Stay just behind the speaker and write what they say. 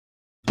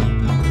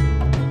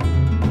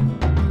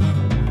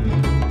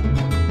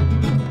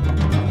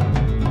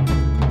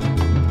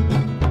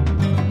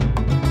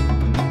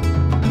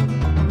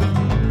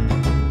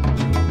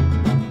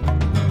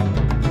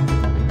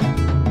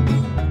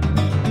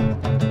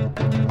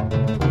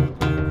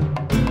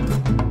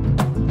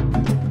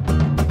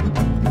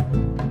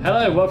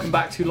Hello, welcome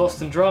back to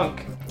Lost and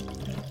Drunk.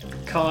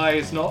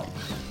 Kai's not...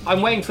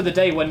 I'm waiting for the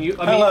day when you...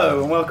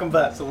 Hello, and welcome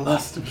back to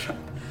Lost and Drunk.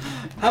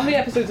 How many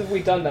episodes have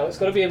we done now? It's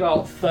got to be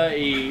about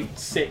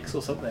 36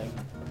 or something.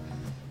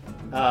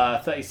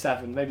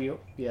 37, maybe,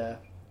 yeah.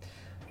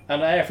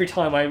 And every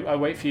time I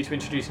wait for you to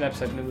introduce an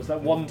episode, and it was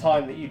that one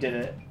time that you did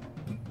it.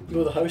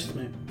 You're the host,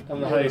 mate. I'm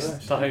the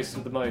host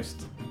with the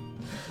most.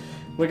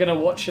 We're going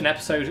to watch an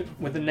episode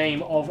with the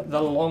name of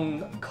The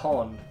Long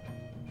Con.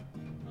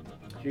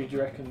 Who do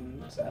you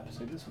reckon this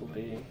episode this will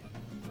be?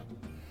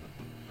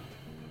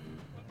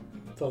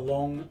 The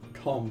Long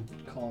Con.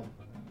 Con.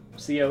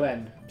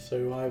 C-O-N.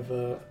 So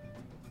either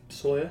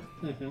Sawyer,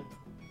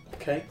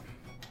 okay,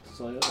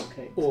 Sawyer,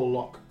 okay. or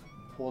Lock.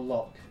 Or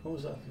Lock. What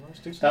was that?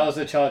 That was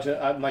the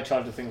charger. My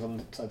charger thing's on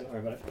the side, don't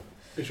worry about it.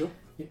 Are you sure?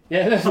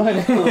 Yeah, that's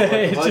fine.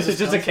 It's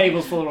just a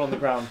cable's falling on the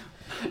ground.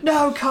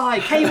 No, Kai!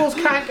 Cables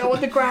can't go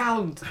on the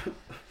ground!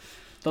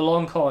 The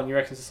Long Con, you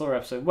reckon it's a Sawyer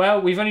episode? Well,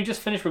 we've only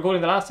just finished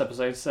recording the last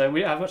episode, so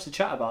we don't have much to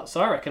chat about.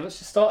 So I reckon let's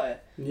just start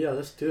it. Yeah,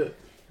 let's do it.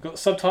 We've got the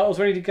subtitles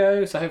ready to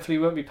go, so hopefully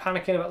we won't be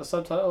panicking about the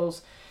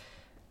subtitles.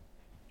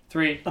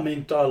 3. I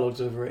mean,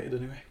 dialogue's overrated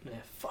anyway. Yeah,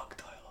 fuck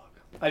dialogue.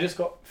 I just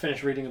got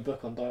finished reading a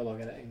book on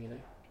dialogue editing, you know.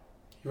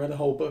 You read a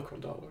whole book on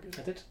dialogue?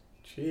 I did.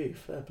 Gee,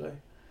 fair play.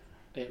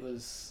 It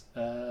was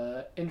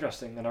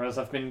interesting, and as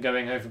I've been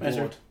going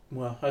overboard.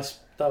 Well,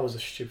 that was a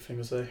stupid thing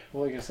to say.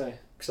 What are you going to say?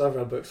 Because I've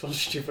read books on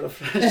stupid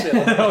shit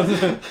like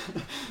that.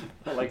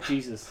 Not like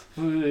Jesus.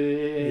 Yeah,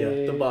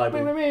 the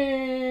Bible.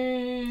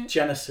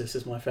 Genesis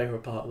is my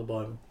favourite part of the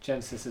Bible.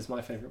 Genesis is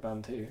my favourite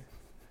band too.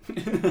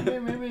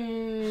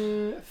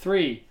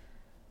 3,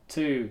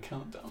 2...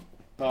 Countdown.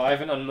 Oh, I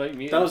haven't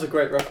unmuted. That was a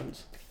great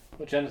reference.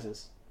 What,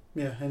 Genesis?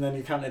 Yeah, and then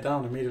you count it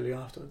down immediately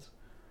afterwards.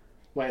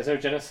 Wait, is there a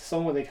Genesis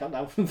song where they count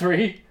down from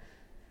 3?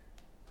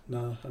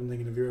 No, I'm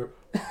thinking of Europe.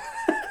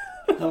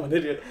 I'm an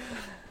idiot.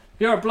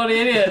 You're a bloody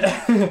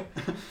idiot!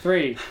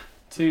 3,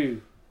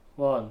 2,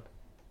 1.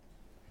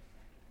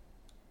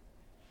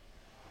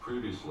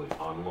 Previously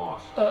on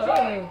Lost. Oh,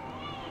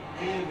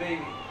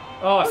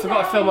 I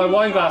forgot to fill my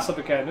wine glass up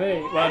again.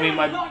 Well, I mean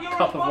my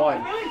cup of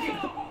wine.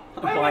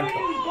 Wine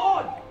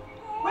cup.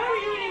 Where were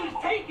you when he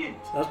was taken?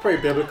 That's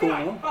pretty biblical,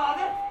 no?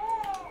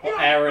 Or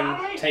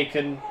Aaron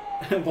taken...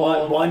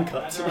 wine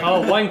cups.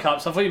 Oh, wine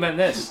cups. I thought you meant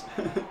this.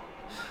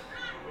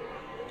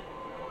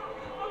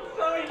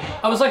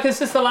 I was like, is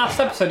this the last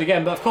episode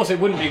again? But of course it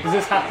wouldn't be, because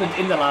this happened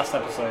in the last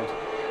episode.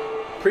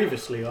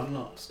 Previously on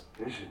Lost.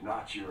 This is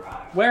not your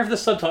eye. Where have the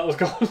subtitles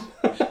gone?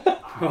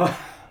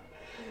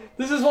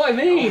 This is what I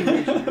mean.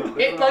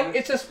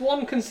 It's just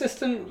one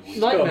consistent It's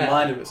got a nightmare.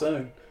 mind of its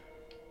own.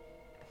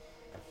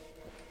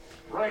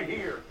 Right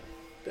here.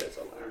 There's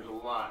a There's a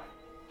line.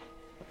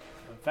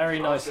 A very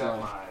nice Cross that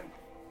line.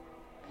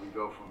 We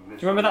go from Do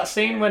you remember that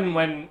scene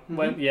when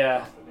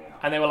yeah,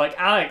 and they were like,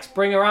 Alex,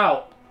 bring her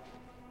out.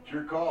 It's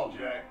your call,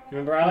 Jack. You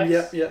remember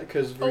Alex? Yeah,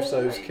 because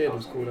Russo's kid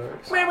was called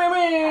Alex. Wee, wee,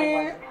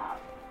 wee.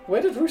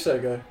 Where did Russo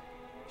go?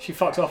 She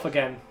fucked off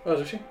again. Oh,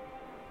 did she?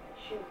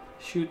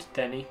 Shoot,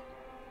 Denny.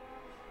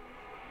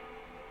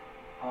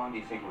 How long do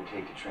you think it would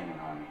take to train an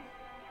army?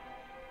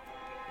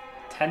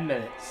 10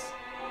 minutes.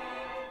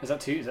 Is that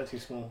too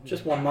small?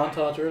 Just one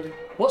montage, really.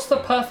 What's the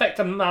perfect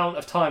amount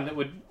of time that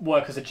would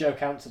work as a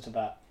joke answer to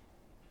that?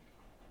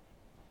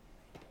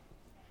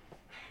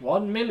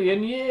 1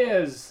 million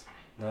years.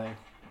 No.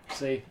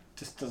 See,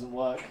 just doesn't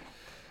work.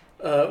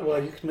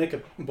 Well, you can make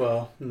a...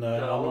 Well, no,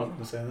 I'm not going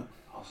to say that.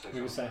 I'll say What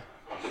do you say?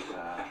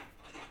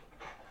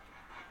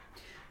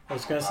 I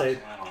was going to say...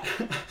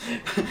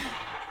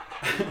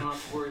 No,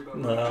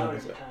 I'm not going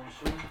to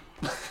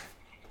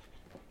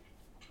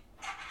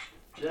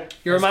say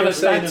You're a man of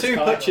say standards, 2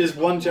 Carl. punches,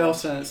 1 jail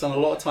sentence, and a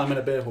lot of time in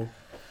a beer hall.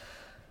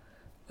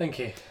 Thank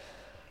you.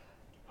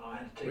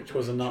 Which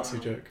was a Nazi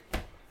joke.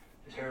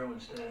 His heroin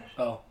stash.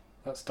 Oh,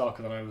 that's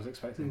darker than I was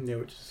expecting. Yeah,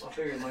 which is... I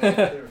figured it might be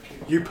clear a few.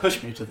 You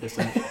pushed me to this,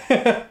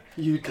 didn't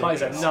you?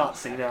 Kai's a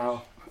Nazi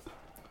now.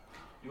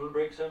 You want to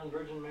break 7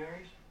 Virgin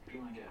Marys? Be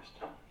my guest.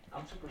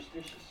 I'm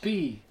superstitious.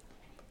 Be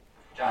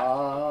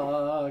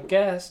our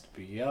guest,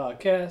 be our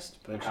guest,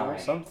 but you're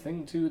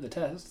something to the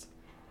test.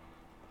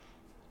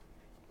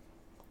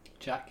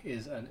 Jack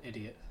is an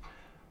idiot.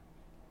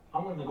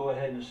 I'm going to go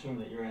ahead and assume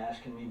that you're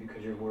asking me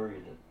because you're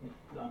worried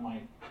that I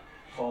might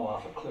fall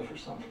off a cliff or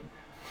something.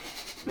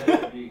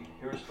 That would be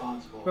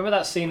irresponsible. Remember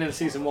that scene in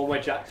season 1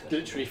 where Jack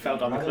literally fell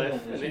down the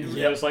cliff and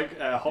it was like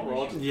a hot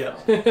rod? Yeah.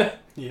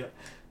 Yeah.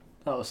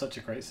 That was such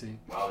a great scene.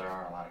 Well, there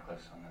are a lot of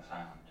cliffs on this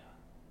island.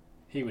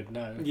 He would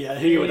know. Yeah,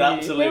 he would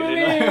absolutely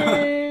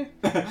know.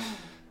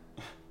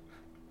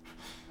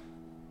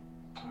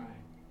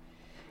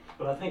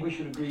 But I think we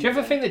should agree. Do you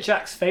ever think that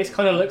Jack's face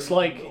kind of looks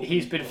like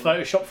he's been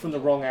photoshopped from the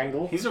wrong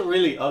angle? He's a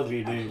really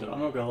ugly dude, I'm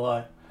not going to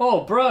lie.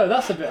 Oh, bro,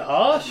 that's a bit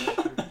harsh.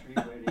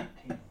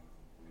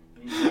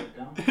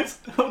 It's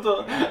all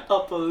the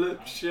upper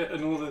lip shit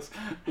and all this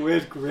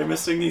weird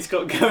grimacing he's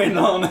got going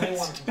on.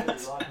 It's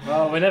just,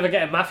 Well, we're never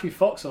getting Matthew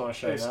Fox on our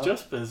show it's now.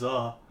 just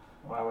bizarre.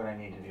 Why would I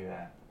need to do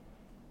that?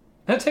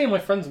 I'll tell you, my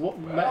friends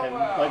met him,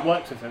 like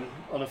worked with him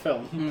on a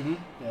film. Mm-hmm.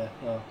 Yeah,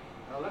 well.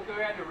 Well, look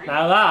who had to reach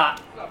Now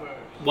that suburbs.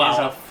 is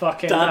Wow. a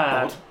fucking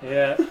Dad man.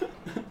 Yeah.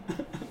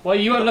 Well,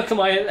 you won't look at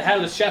my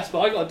hairless chest, but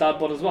I got a dad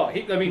bod as well. I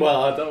mean,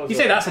 Well, that was you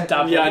say that's a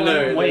dad bod. Yeah, I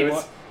know. Way it more,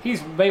 was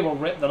he's way more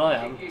ripped than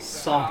I am.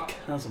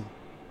 sarcasm.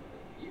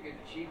 You get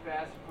the cheap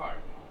ass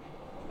apartment.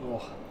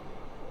 Oh.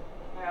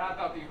 Man, I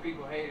thought these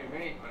people hated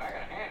me, but I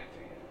gotta hand it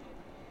to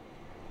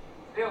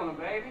you. Stealing a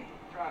baby,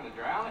 trying to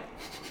drown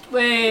it.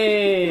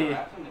 Way.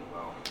 Harassing it,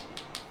 well.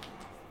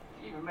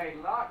 Even made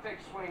Locke take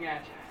a swing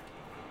at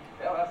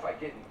you. Hell, that's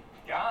like getting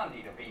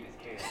Gandhi to beat his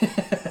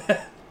kid.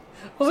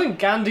 Wasn't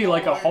Gandhi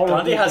like a horrible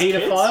Gandhi has kids?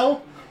 paedophile?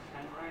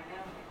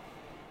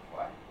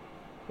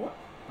 What?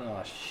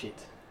 Oh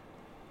shit.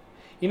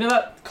 You know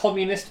that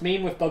communist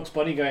meme with Bugs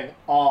Bunny going,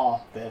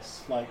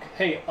 this? Like,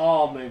 hey,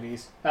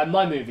 movies.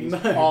 My movies.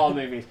 No.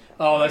 Movies.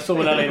 Oh, I saw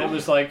one earlier that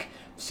was like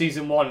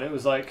season 1. It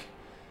was like,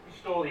 You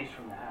stole these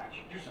from the hatch.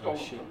 You stole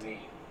them shit. from me.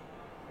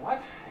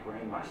 What? They were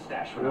in my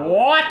stash.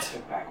 What? I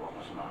took back what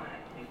was mine.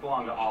 These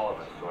belong to all of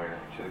us, Sawyer.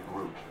 To the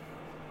group.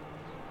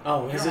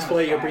 Oh, is this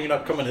why you're bringing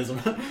up communism?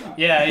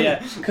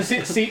 yeah. Because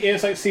it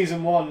was like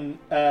season 1,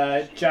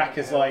 Jack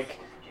is like,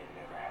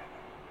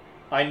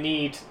 I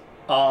need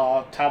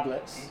our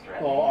tablets,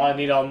 or I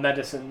need our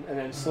medicine, and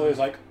then Sawyer's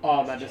like,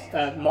 our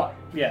medicine.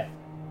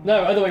 No,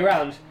 other way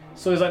around.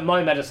 Sawyer's like,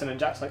 my medicine, and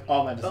Jack's like,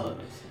 our medicine. Oh.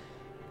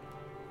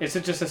 It's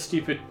just a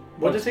stupid.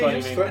 What did he Bunny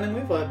just meme. threaten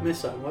him with? I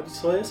missed that. What did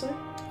Sawyer say?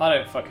 I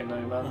don't fucking know,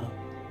 man. Oh.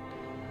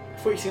 I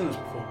thought you'd seen this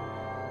before.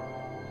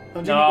 Oh, do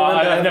you No, not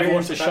remember I've never every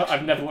watched the show. interaction?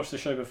 I've never watched the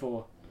show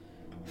before.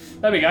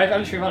 There we go. I've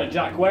actually found it.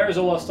 Jack, where is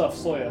all our stuff?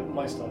 Sawyer,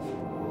 my stuff.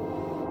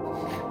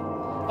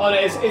 Oh no,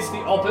 it's the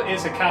opposite.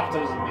 It's a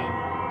capitalism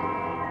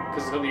meme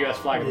because it's got the US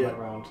flag in the Yeah.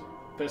 background.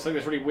 But it's like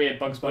this really weird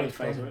Bugs Bunny Bugs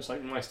face Bunny. where it's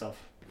like my stuff.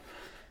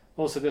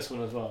 Also, this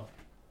one as well.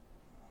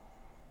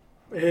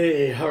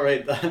 Hey,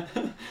 alright then.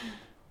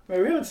 Well,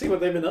 we haven't seen what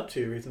they've been up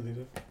to recently,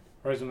 though.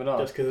 Rose and Bernard.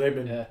 Just because they've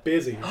been Yeah.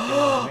 busy. You know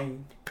what I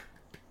mean?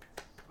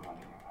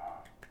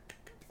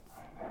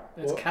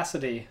 It's What?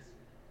 Cassidy.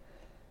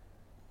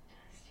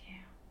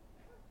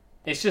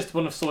 It's just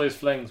one of Sawyer's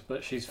flings,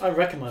 but she's. I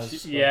recognise.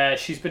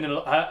 She's been in.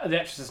 The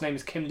actress's name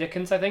is Kim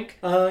Dickens, I think.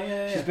 Oh,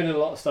 yeah. She's been in a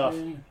lot of stuff.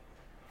 Yeah.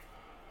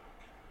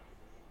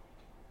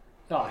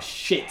 Oh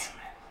shit!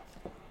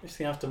 It's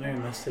the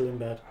afternoon, they're still in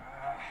bed.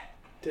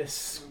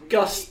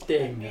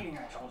 Disgusting. Meeting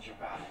I told you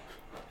about.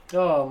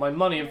 Oh,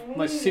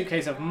 my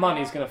suitcase of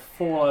money is gonna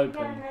fall You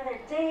got open. another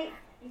date?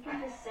 You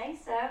can just say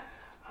so.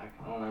 I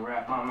can only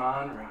wrap my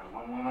mind around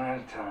one woman at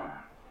a time.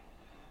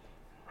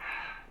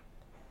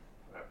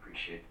 I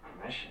appreciate the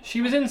permission.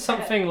 She was in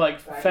something like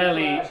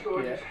fairly. Yeah,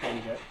 there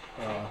you go.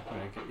 Oh,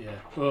 very good.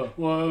 Yeah.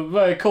 Whoa,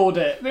 I called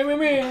it.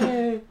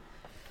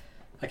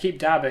 I keep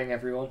dabbing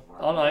everyone.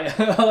 Aren't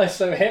I? Aren't I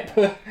so hip?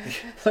 Like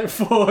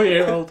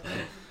 4-year-old.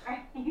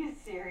 Are you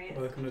serious?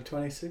 Welcome to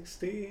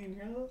 2016,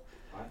 yeah?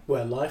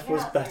 Where life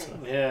was better.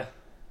 Yeah.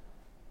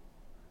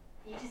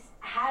 You just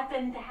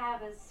happen to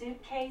have a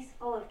suitcase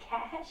full of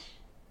cash?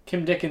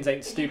 Kim Dickens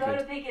ain't Did you go to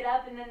stupid. pick it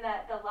up and then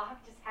the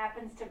lock just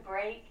happens to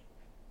break?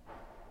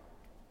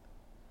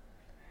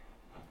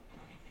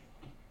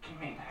 You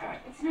mean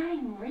that? It's not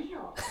even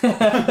real.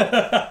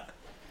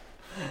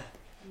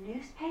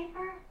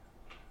 Newspaper?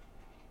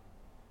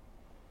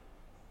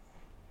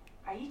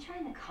 Are you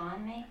trying to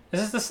con me?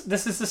 This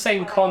is the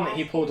same con that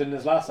he pulled in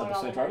his last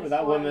episode, right? With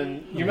that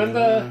woman. You remember?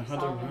 I don't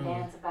Song and remember.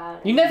 dance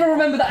about You it. never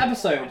remember that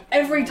episode.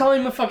 Every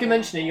time I fucking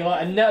mention it, you're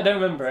like, I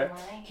don't remember it.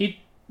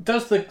 He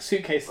does the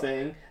suitcase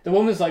thing. The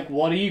woman's like,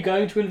 what are you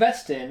going to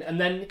invest in? And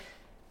then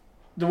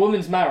the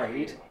woman's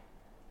married.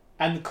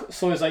 And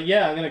Sawyer's like,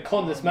 yeah, I'm going to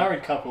con this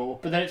married couple.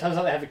 But then it turns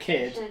out they have a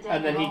kid.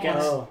 And then he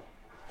gets, Oh,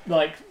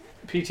 like,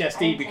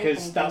 PTSD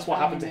because that's what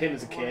happened to him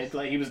as a kid.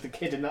 Like, he was the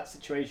kid in that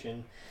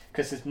situation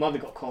because his mother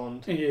got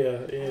conned.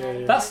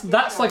 yeah.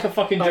 That's like a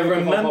fucking I joke of our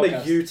remember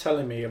podcast. you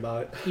telling me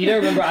about it. You don't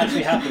remember it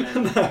actually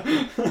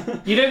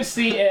happening. You don't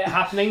see it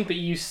happening, but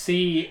you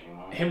see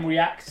him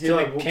react He, to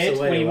like, the walks kid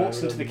away when he or walks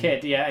into the whatever.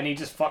 kid, yeah, and he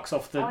just fucks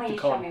off Why don't the you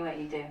show con. me what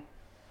you do?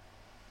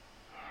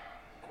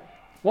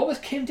 What was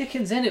Kim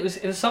Dickens in? It was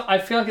some, I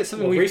feel like it's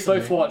something What, we've recently?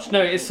 both watched.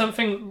 No, it's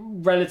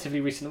something relatively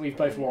recent that we've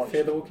both watched.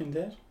 Fear the Walking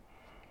Dead?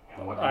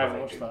 I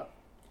haven't watched that.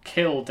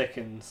 Kill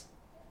Dickens.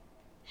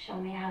 Show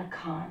me how to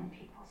con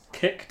people.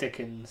 Kick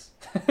Dickens.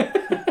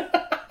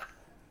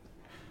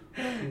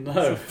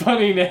 No.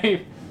 Funny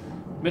name.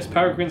 Miss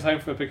Peregrine's Home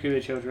for Peculiar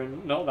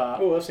Children. Not that.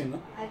 Oh, I've seen that.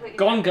 Like what you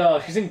Gone got. Girl.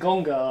 She's in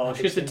Gone Girl. I've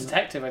She was the seen that.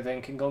 detective, I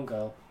think, in Gone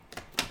Girl.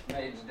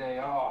 Maid's day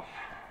off.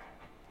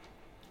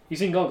 You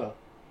seen Gone Girl?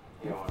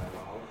 You don't want to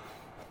know.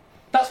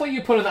 That's what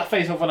you put in that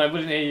face off when I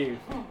wouldn't hear you.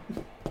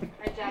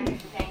 Red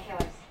jackets and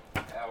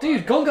painkillers.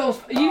 Dude, Gone Girl's...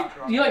 You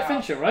like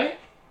Fincher, right?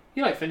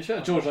 You like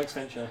Fincher? George likes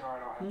Fincher.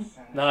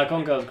 Nah,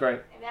 Gone Girl's great.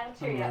 Maybe that'll Oh,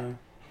 cheer you up. no.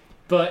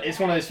 But it's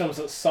one of those films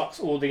that sucks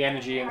all the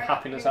energy and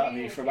happiness out of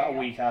you for about a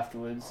week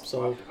afterwards.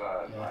 So, As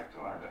I'd like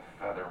to learn to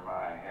feather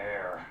my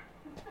hair.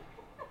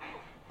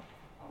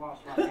 I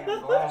lost my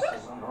damn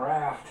glasses on the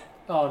raft.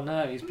 Oh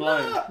no, he's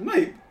blind.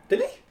 mate,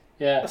 did he?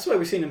 Yeah. That's why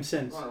we've seen him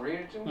since. You want to read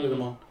it to me? Look at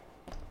him on.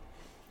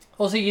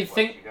 Also, you'd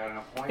think You got an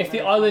appointment if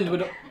the or island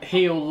something? would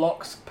heal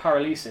Locke's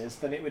paralysis,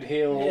 then it would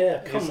heal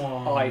Yeah, his come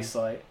on.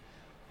 eyesight.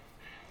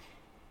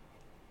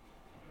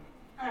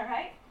 All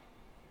right.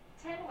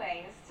 10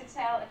 ways to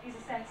tell if he's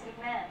a sensitive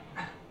man.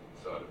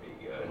 Sort of be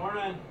good.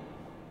 Morning.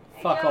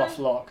 Hey, Fuck John. off,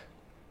 Locke.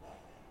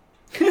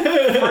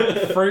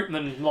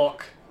 Fruitman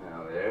Locke.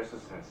 Now there's a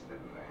sensitive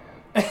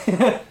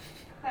man.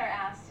 Claire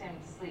asked him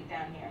to sleep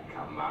down here.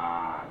 Come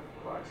on.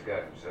 Clark's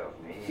got himself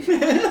needs.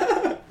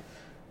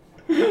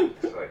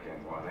 Just like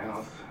anyone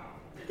else.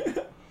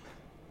 Not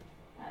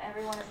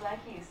everyone is like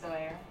you,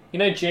 Sawyer. You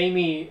know,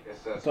 Jamie Guess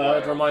that's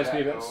Bird why reminds me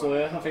a Jack bit of Owen-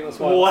 Sawyer. I think that's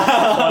why, Wow.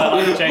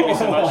 I like Jamie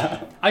so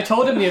much. I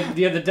told him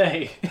the other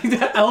day,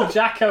 El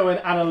Jacko and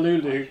Anna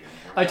Lulu.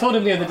 I told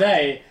him the other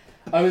day,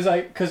 I was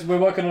like, because we're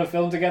working on a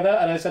film together,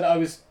 and I said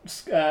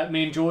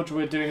me and George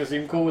were doing a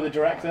Zoom call with the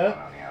director,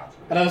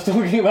 and I was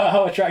talking about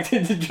how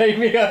attracted to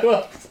Jamie I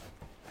was.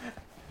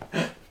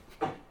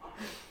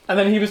 And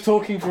then he was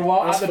talking for a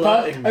while That's at the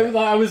pub. flirting. This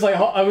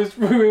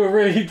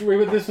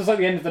was like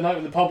the end of the night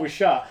when the pub was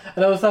shut,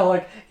 and I was all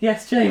like,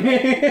 "Yes,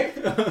 Jamie."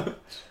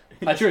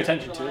 I drew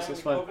attention to it, so it's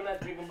fine.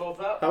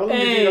 How long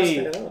did you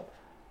guys stay out?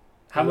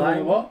 How long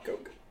the what?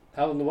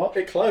 How long the what?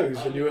 It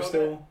closed and you were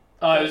still...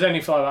 Oh, it was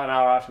only for about an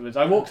hour afterwards.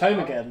 I walked home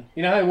again.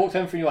 You know how I walked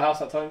home from your house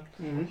that time?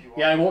 Mhm.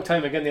 Yeah, I walked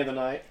home again the other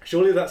night.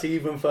 Surely that's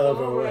even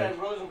further away.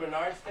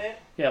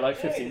 Yeah, like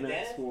 15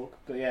 minutes walk.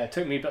 But yeah, it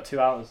took me about 2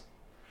 hours.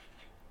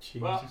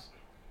 Jesus. Well,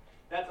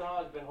 that's how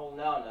I've been holding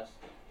out on us.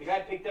 The guy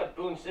picked up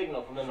Boone's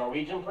signal from the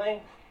Norwegian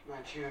plane.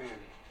 Nigerian.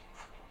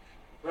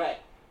 Right.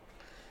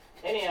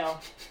 Anyhow,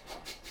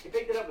 he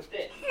picked it up with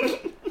this.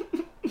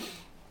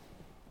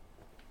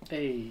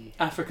 Hey,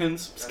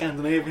 Africans,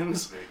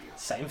 Scandinavians,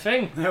 same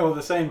thing. they're all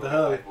the same to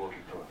her.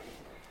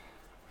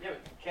 Yeah,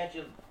 but can't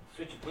you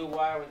switch a blue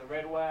wire with a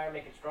red wire,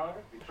 make it stronger?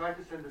 We tried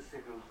to send a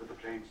signal to the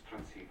plane's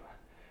transceiver,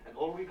 and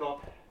all we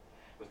got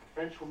was the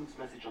French woman's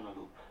message on a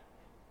loop.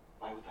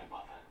 Why would I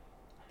bother?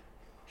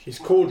 She's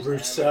called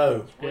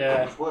Rousseau.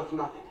 Yeah. It's worth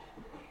nothing.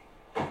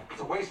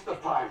 It's a waste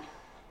of time.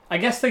 I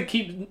guess they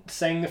keep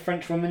saying the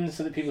French woman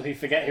so that people who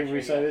forget who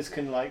Rousseau is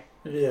can, like,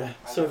 Yeah,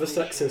 so the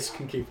sexists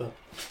can keep up.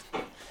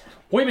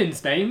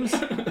 women's names.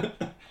 Sorry.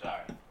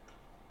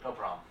 No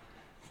problem.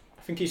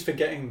 I think he's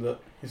forgetting that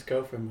his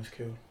girlfriend was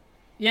killed.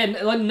 Yeah,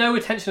 like, no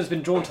attention has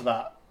been drawn to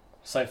that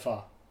so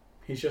far.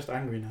 He's just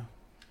angry now.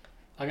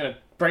 I'm going to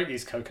break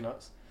these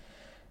coconuts.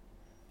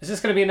 Is this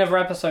going to be another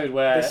episode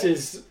where This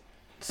is...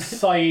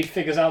 Saeed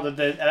figures out that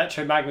the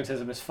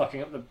electromagnetism is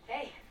fucking up the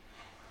Hey,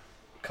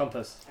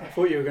 compass? I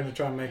thought you were going to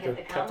try and make a Hit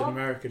the Captain combo?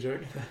 America joke.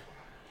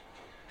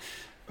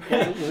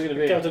 What was it going to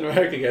be? Captain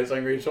America gets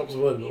angry, he chops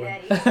wood. you But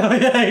ready? Oh,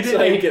 yeah, he so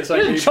did. he gets He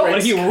angry, didn't chop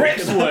it, he breaks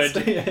rips coconuts.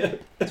 wood. Yeah.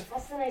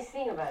 That's the nice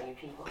thing about you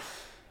people.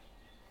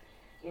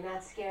 You're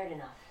not scared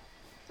enough.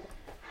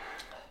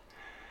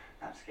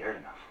 Not scared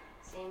enough.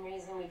 Same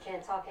reason we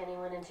can't talk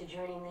anyone into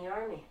joining the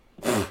army.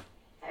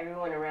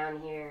 Everyone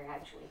around here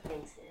actually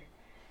thinks they're...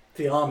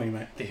 The army,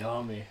 mate. The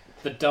army.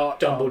 The dark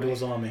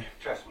Dumbledore's army.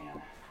 Trust me,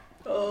 Anna.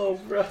 Oh,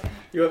 bruh.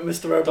 You went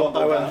Mr. Robot,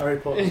 I went Harry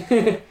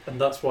Potter.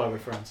 And that's why we're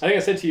friends. I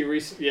think I said to you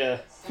recently, yeah.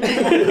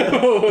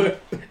 I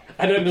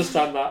don't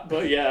understand that,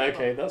 but yeah,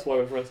 okay, that's why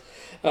we're friends.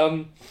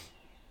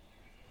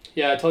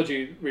 Yeah, I told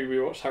you we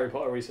rewatched Harry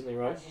Potter recently,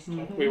 right?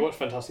 We watched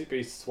Fantastic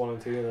Beasts 1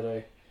 and 2 the other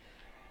day.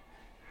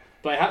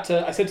 But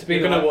I said to We're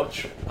people, going to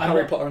watch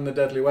Harry Potter and the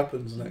Deadly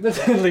Weapons the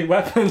next. deadly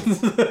weapons.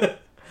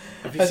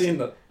 Have you seen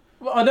that?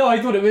 Well, I know,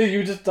 I thought it was, you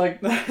were just like,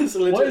 It's a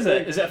legit what is it?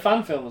 thing. Is it a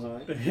fan film or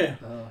something? Yeah.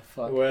 Oh,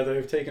 fuck. Where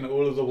they've taken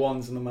all of the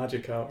wands and the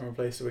magic out and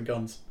replaced it with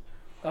guns.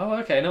 Oh,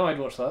 okay, no, I'd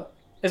watch that.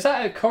 Is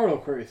that a Coral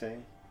Crew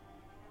thing?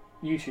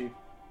 YouTube.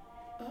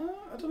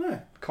 I don't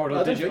know. Corridor I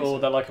don't think Digital, so.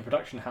 they're like a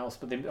production house,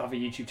 but they have a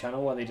YouTube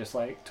channel where they just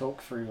like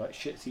talk through like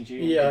shit CG.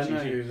 and Yeah, I good know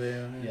CG. who they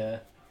are. Yeah.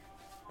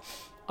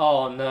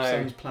 Oh no.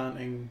 Someone's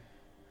planting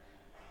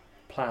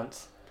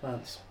Plants.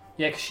 plants.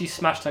 Yeah, because she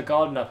smashed her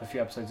garden up a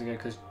few episodes ago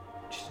because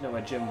she didn't know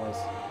where Jim was.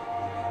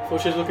 I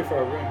thought she was looking for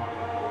a ring.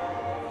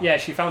 Yeah,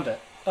 she found it.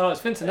 Oh,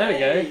 it's Vincent. There we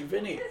Hey, go.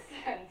 Vinny.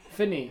 Listen,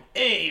 Vinny.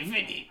 Hey,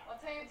 Vinny.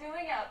 what are you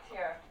doing out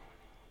here?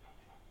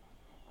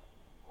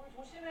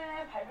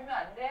 조심해, 밟으면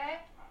안 돼.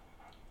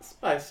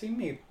 Spicy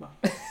meatball.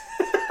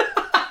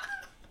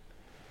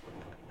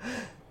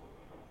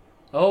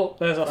 Oh,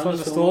 there's our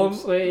thunderstorm.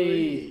 Thunderstorms.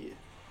 Whee.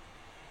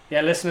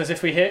 Yeah, listeners,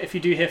 if you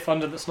do hear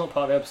thunder that's not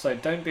part of the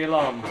episode, don't be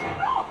alarmed.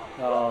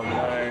 Oh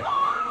no.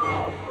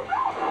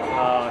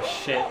 Oh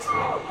shit.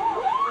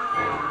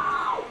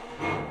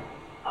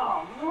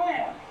 Oh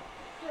man,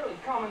 it's really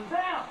coming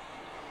down.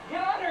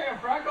 Get under here,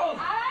 Freckles.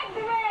 I like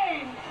the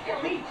rain.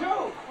 Yeah, me too.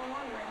 Come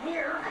on, right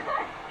here.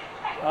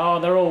 Oh,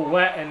 they're all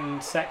wet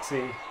and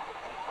sexy.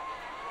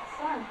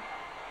 Son.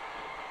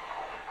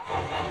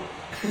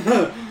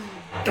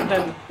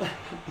 Shannon!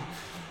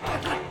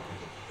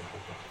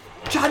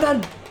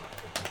 Shannon!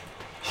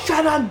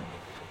 Shannon!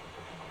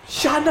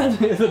 Shannon!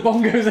 The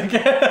bongos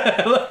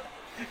again.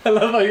 I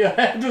love how your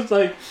head was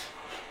like,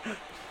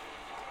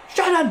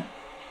 Shannon!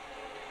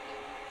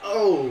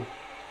 Oh.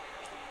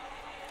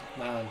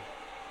 Man.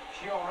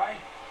 She all right?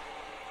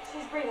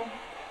 She's breathing.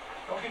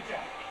 Go get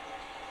Jack.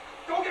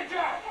 Go get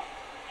Jack.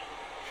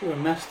 She was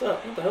messed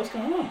up. What the hell's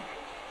going on?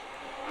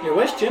 Yeah,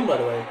 where's Jim, by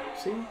the way?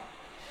 See?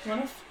 Run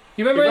off?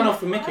 You He remember? ran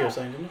off with Mickey or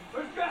something, didn't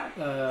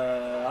he?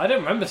 I don't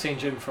remember seeing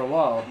Jim for a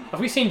while. Have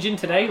we seen Jim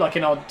today, like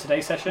in our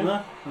Today session?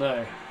 No.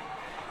 No.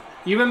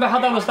 You remember how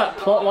there was that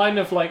plot line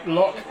of like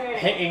Locke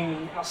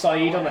hitting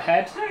Saeed on the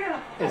head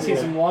in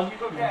season 1?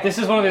 This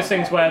is one of those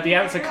things where the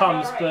answer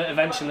comes, but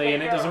eventually,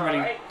 and it doesn't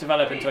really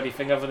develop into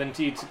anything other than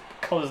to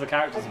colours the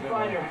characters a bit more.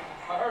 I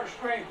heard a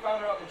scream.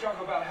 Found her out in the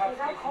jungle about half. Was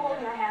that cold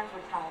and her hands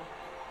were tied?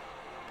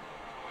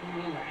 What do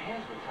you mean her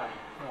hands were tied?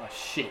 Oh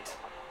shit!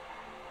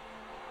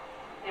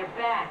 They're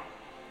back.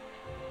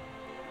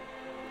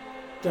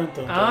 Dun,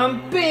 dun, dun.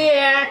 I'm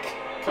back.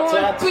 Cut I'm to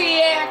ad.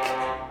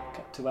 back.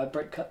 Cut to ad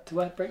break. Cut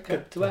to ad break.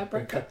 Cut to ad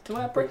break. Cut to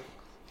ad break.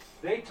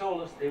 They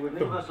told us they would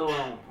leave us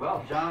alone.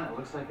 Well, John, it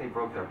looks like they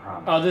broke their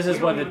promise. Oh, this is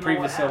We why don't the even know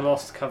previous what on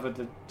Lost covered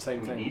the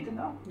same We thing. need to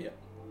know.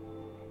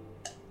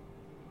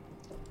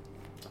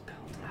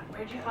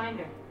 Where'd you find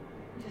her?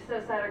 Just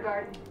outside our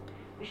garden.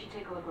 We should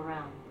take a look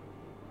around.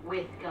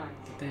 With guns.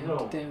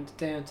 No.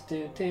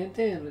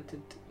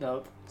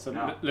 No, it's a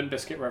No. Limp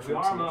Bizkit We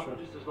reference. arm I'm not up, sure.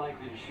 we're just as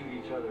likely to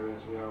shoot each other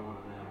as we are one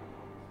of them.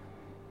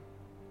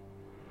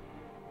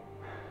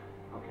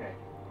 Okay.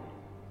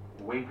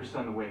 We'll wait for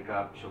Sun to wake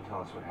up. She'll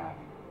tell us what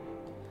happened.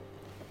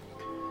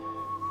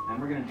 Then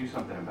we're gonna do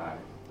something about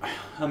it.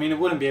 I mean, it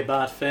wouldn't be a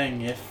bad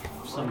thing if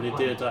somebody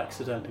did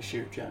accidentally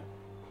shoot Jack.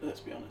 Let's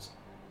be honest.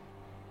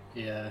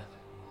 Yeah.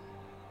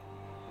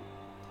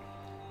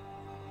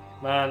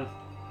 Man,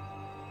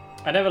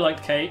 I never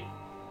liked Kate.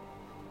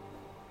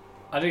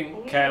 I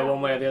didn't care one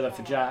way or the other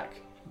for Jack,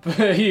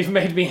 but you've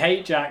made me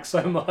hate Jack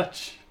so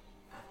much.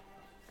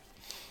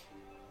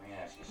 Let me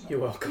ask you something. You're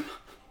welcome.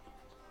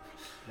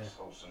 This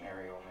whole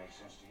scenario makes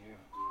sense to you?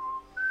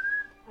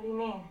 What do you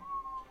mean?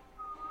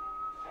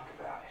 Think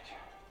about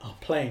it. Our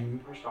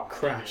plane First off,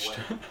 crashed.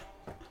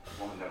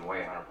 a woman doesn't weigh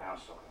 100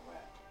 pounds soaking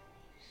wet.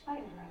 She's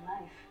fighting for her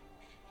life.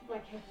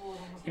 Like capable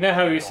of almost You know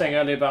how you were saying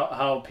earlier about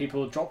how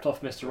people dropped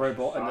off Mr.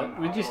 Robot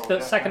in the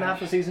second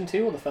half of season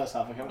 2 or the first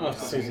half? I can't Oh, remember.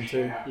 season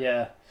 2.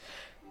 Yeah.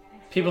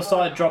 People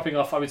started dropping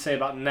off, I would say,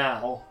 about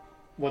now,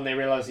 when they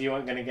realised you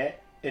weren't going to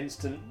get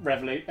instant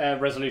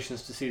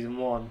resolutions to season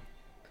 1.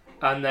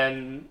 And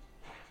then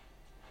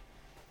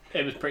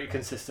it was pretty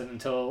consistent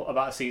until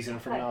about a season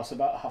from now, so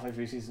about halfway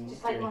through season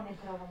just like 3. one they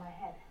put over my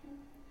head.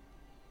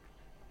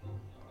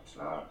 It's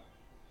not.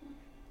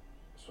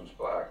 This one's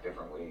black,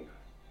 different weave.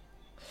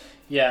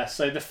 Yeah,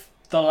 so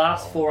the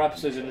last 4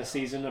 episodes in the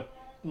season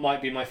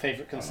might be my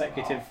favourite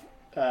consecutive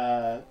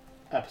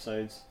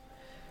episodes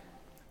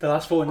The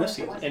last 4 in this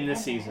season. in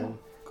this season.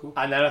 Cool.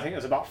 And then I think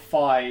there's about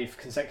 5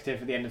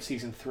 consecutive at the end of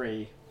season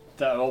 3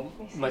 that are all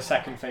my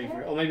second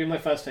favourite, or maybe my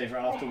first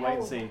favourite. I'll have to wait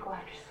and see.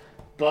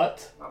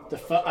 But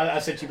I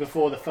said to you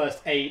before, the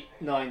first 8,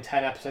 9,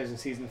 10 episodes in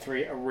season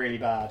 3 are really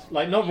bad.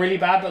 Like, not really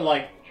bad, but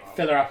like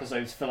filler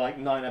episodes for like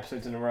 9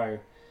 episodes in a row.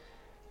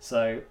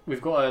 So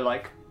we've got to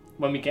like,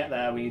 when we get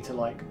there, we need to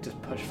like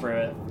just push through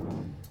it.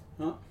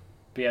 Huh?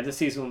 But yeah, this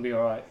season will be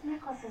alright.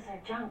 Necklaces are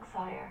junk,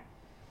 Sawyer.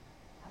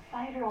 A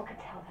 5-year-old could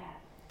tell that.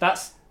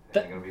 That's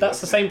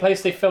the same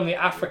place they filmed the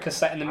Africa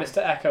set in the Mr.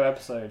 Echo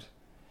episode.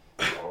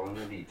 All in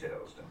the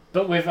details, then.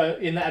 But with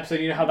in that episode,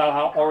 you know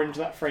how orange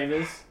that frame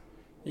is?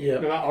 Yeah.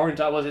 You know how orange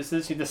that was? It's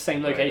literally the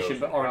same location,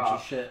 but orange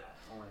as shit.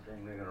 Only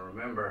thing they're gonna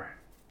remember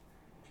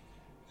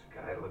is a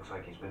guy that looks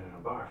like he's been in a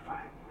bar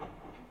fight.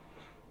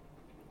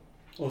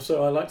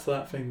 Also, I liked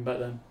that thing back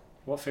then.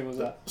 What thing was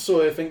that?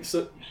 Sawyer thinks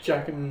that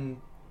Jack and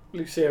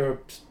Lucia are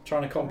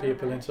trying to con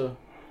people into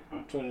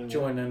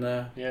joining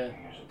Yeah.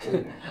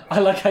 I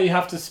like how you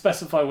have to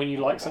specify when you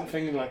like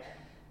something. Like,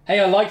 hey,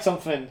 I like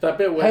something. that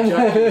bit where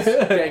Jack is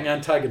getting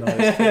antagonised.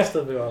 That's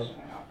the bit I-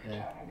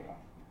 Yeah.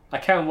 I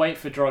can't wait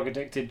for drug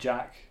addicted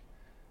Jack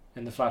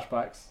in the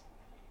flashbacks.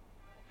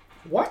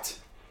 What?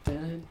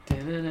 And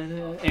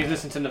you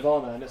listen to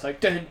Nirvana and it's like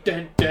dun,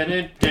 dun, dun,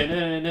 dun, dun,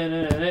 dun,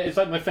 dun, dun. It's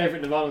like my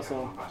favourite Nirvana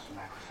song.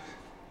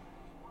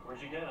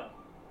 Where'd you get them?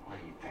 What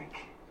do you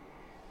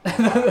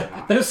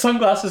think? Those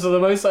sunglasses are the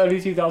most early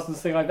 2000s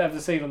thing I've ever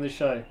seen on this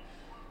show.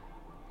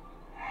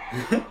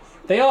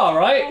 They are, Hey,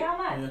 right? how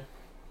much? Yeah.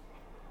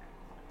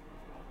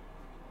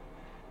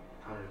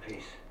 100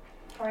 apiece.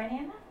 For any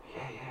of them?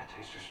 Yeah,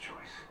 taster's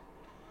choice.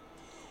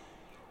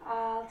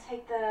 I'll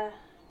take the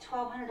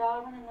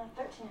 $1,200 one and the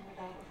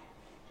 $1,300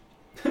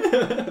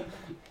 one.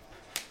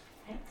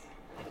 Thanks.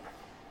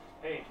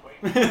 Hey,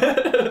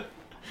 wait.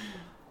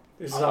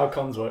 This is how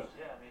cons work.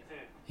 Yeah, me too.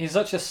 He's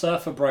such a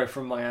surfer bro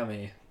from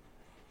Miami.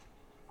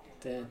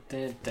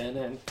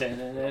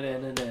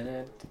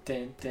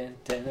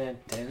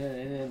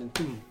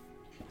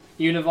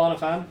 You a Nirvana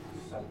fan?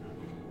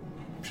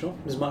 Sure.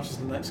 As much as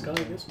the next guy, I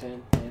guess.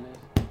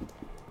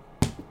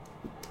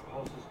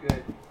 Pulse is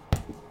good.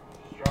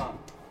 Strong.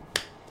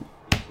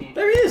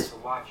 There he is! The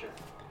watcher.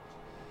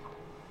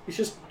 He's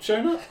just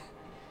showing up.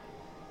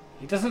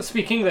 He doesn't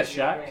speak English,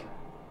 Jack.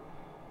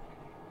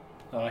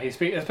 Oh, I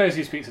suppose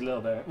he speaks a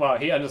little bit. Well,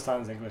 he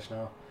understands English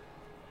now.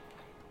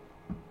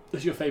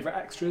 Who's your favourite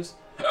extras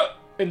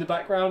in the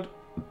background?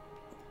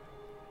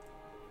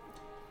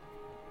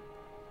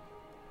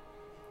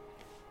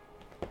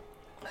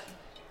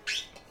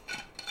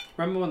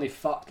 Remember when they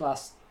fucked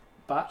last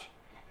batch?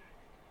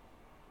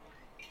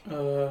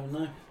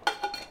 No.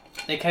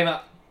 They came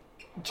out.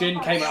 Jin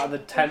came out of the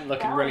tent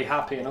looking really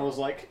happy, and I was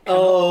like,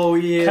 Oh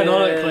yeah.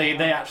 canonically,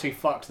 they actually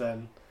fucked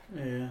then.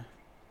 Yeah.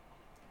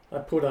 I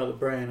pulled out the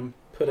brain and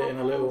put it in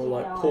a little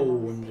like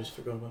pool and just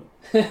forgot about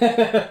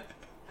it.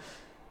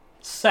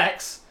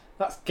 Sex?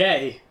 That's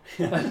gay.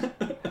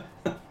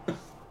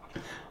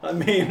 I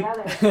mean,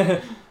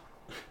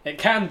 It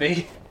can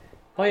be.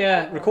 Oh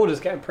yeah, recorder's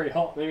getting pretty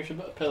hot. Maybe we should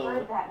put a pillow on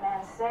Heard it. that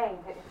man say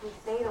that if we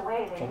stayed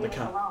away, they'd On the leave us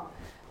cat. alone.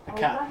 The And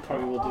we cat left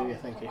probably them will do alone. you,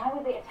 thank you. Why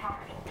would they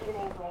attack us 2 days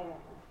later?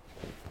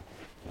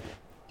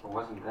 If it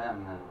wasn't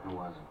them, then who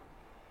was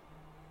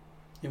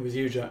it? it was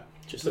you, Jack.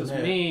 Just It was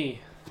admit it.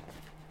 me.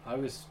 I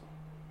was,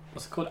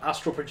 what's it called,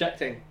 astral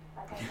projecting.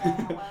 Like I said, how well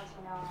do you know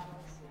I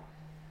miss you?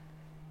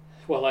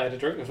 Well, I had a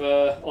drink with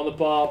her on the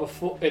bar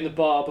before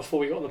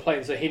we got on the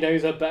plane, so he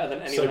knows her better than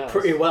anyone So else.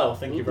 pretty well,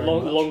 thank you very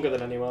much. Longer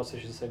than anyone else, I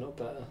should say, not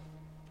better.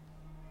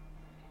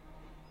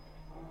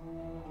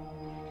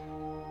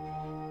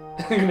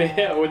 I'm gonna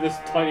hit her with this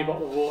tiny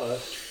bottle of water.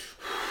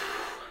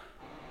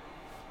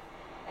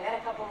 I got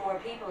a couple more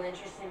people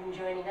interested in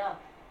joining up.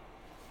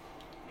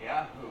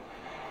 Yeah, who?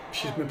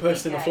 She's been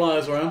posting the Guys,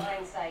 flyers around.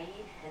 behind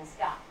Saeed and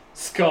Scott.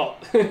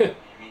 Scott. You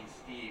mean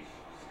Steve?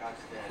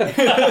 Scott's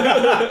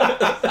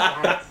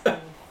dead.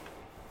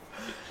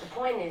 The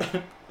point is,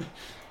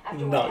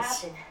 after what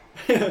Nuts.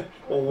 happened,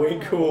 Or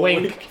wink or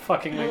Wink.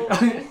 Fucking wink.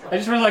 I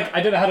just realized like,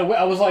 I don't know how to wink.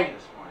 I was like,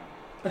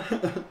 This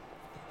morning,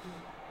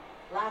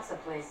 lots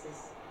of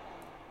places.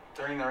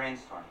 during the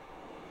rainstorm.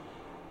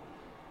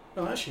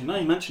 Oh, actually, now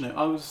you mention it,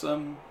 I was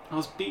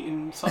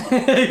beating someone.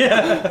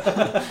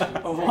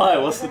 yeah. Oh, why?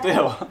 What's the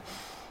deal?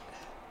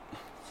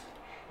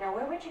 Now,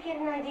 where would you get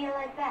an idea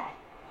like that?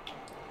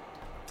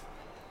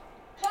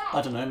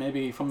 I don't know,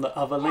 maybe from the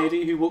other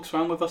lady who walks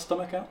around with her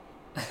stomach out?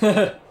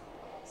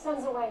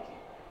 Sun's awake.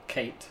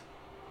 Kate.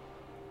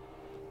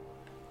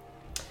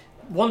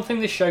 One thing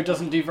this show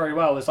doesn't do very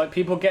well is like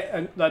people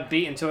get like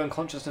beat into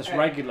unconsciousness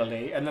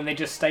regularly, and then they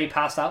just stay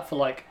passed out for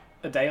like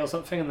a day or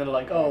something, and they're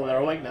like, oh, they're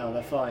awake now,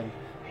 they're fine.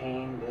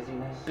 Pain,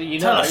 dizziness. But you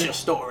Tell know, us your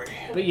story.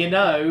 but you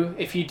know,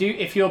 if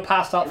you're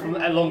passed out for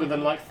longer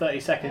than like 30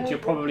 seconds, you're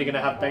probably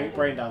gonna have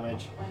brain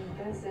damage.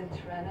 When Vincent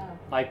ran up,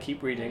 I keep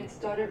and reading. it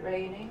started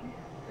raining,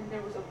 and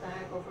there was a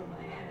bag over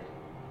my head,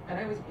 and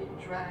I was being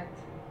dragged.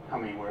 How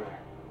many were there?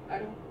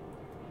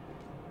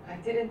 I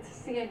didn't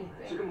see anything.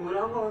 지금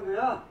뭐라고 하는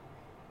거야?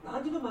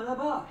 나한테도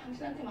말해봐.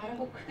 당신한테 말한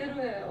거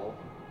그대로예요.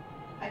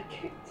 I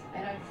kicked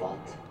and I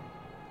fought,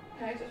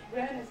 and I just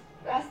ran as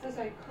fast as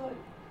I could,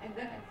 and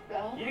then I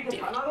fell. 이렇게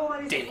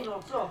당하고만 있을 수는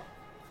없어.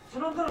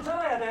 저놈들은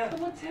살아야 돼.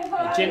 어머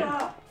제발. Jin,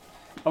 are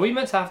we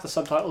meant to have the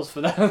subtitles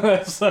for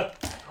that? So,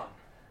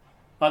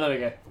 oh, there we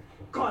go.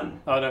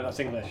 Gun. Oh no, that's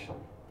English.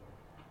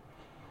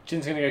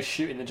 Jin's gonna go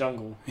shoot in the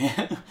jungle.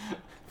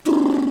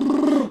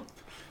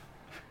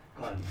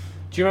 Gun.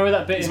 Do you remember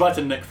that bit? He's about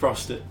to Nick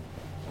Frost it.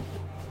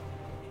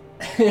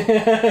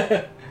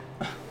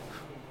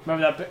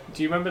 Remember that bit?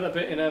 Do you remember that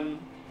bit in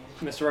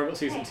Mr. Robot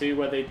season 2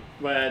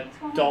 where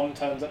Dom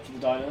turns up to the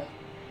diner?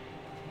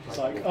 It's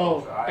like,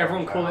 oh,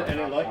 everyone call it, and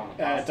it like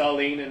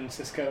Darlene and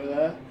Cisco are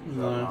there.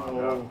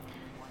 No.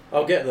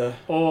 I'll get there.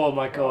 Oh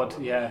my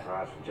god, yeah.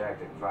 Prize for Jack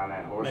didn't find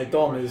that horse. Hey,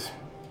 Dom is...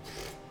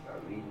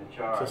 Leading the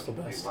charge. Just the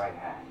best. Big white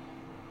hat.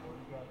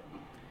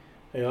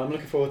 Yeah, I'm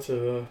looking forward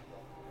to...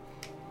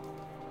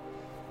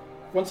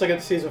 Once I get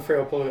to season 3,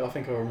 I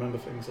think I'll remember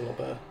things a lot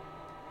better.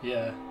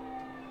 Yeah.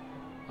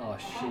 Oh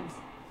shit.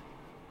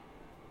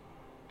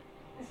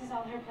 This is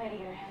all her play to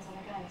get her hands on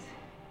the guns.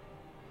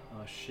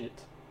 Oh shit.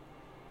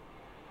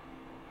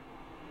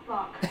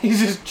 Lock. He's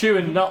just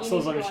chewing You nuts need or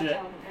to some go and shit.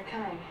 tell them they're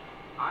coming.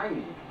 I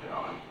need to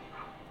tell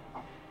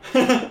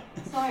him.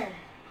 Sawyer,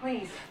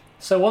 please.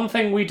 So one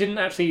thing we didn't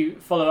actually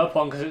follow up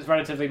on because it's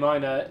relatively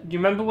minor. Do you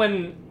remember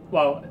when,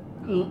 Walt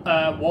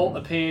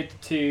appeared So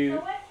to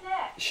what's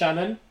next?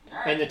 Shannon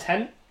in the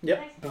tent?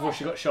 Yep. Before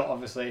she got shot,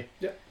 obviously.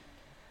 Yep.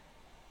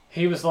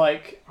 He was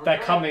like, they're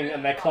coming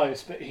and they're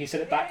close, but he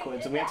said it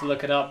backwards and we had to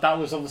look it up. That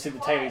was obviously the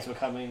Tailies were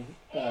coming,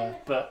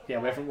 but yeah,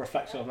 we haven't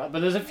reflected on that.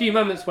 But there's a few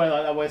moments where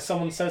like that where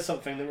someone says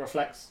something that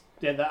reflects,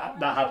 yeah,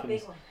 that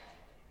happens. Big one.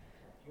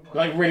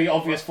 Like really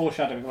obvious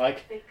foreshadowing,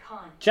 like Big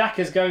con. Jack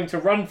is going to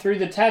run through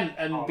the tent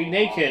and be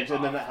naked,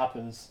 and then that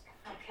happens.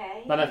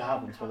 Okay. That never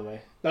happens, by the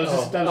way. That was Oh.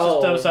 just, that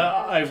was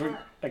an over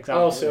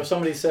example. Oh, so if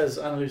somebody says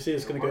Anna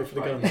Lucia's going to go for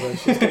the guns, then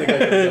she's going to go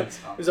for the guns.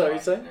 Is that what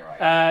you're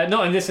saying?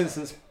 Not in this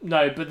instance,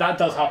 no, but that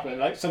does happen.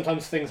 Like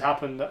sometimes things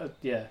happen that,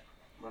 yeah.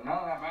 But none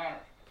of that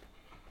matters.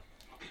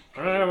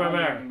 Remember.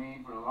 What we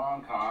need for the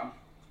long con,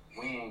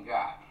 we ain't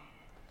got.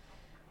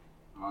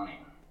 Money.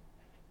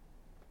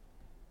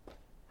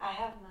 I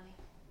have money.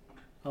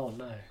 Oh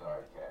no.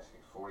 Sorry, Cassie.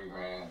 40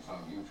 grand in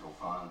some mutual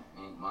fund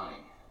ain't money.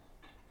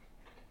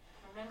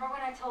 Remember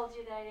when I told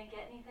you that I didn't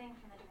get anything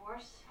from the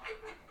divorce?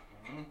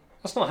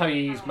 That's not how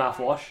you use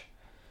mouthwash.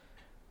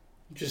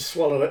 Just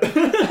swallow it.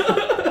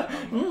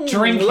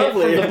 Drink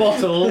lovely. it from the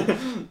bottle.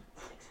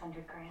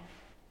 600 grand.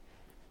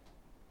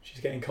 She's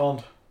getting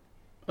conned.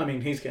 I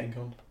mean, he's getting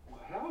conned.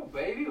 Well,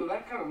 baby, well,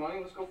 of money.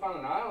 Let's go find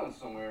an island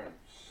somewhere and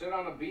sit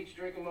on the beach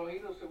drinking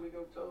mojitos till we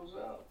go toes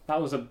out.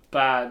 That was a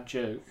bad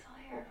joke.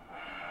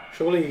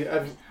 Surely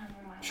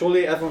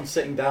everyone's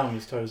sitting down,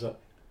 his toes up.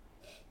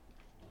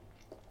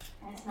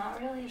 And it's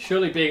not really.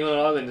 Surely being on an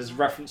island is a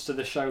reference to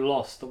the show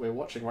Lost that we're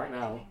watching right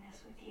now.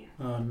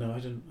 Oh no, I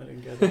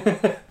didn't get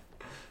it.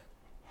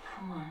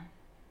 Come on.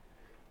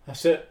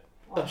 That's it.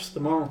 That's the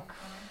moral.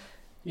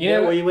 You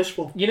know what you wish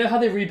for. You know how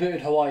they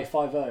rebooted Hawaii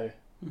 5-0?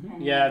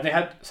 Mm-hmm. Yeah, they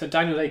had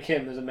Daniel Day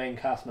Kim as a main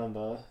cast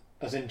member,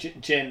 as in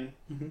Jin,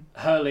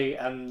 Hurley,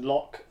 and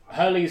Locke.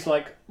 Hurley's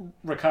like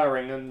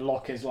recurring, and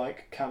Locke is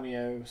like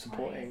cameo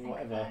supporting,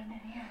 whatever.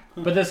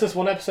 But there's this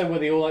one episode where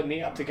they all like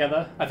meet up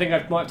together. I think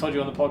I might have told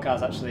you on the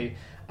podcast actually,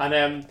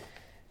 and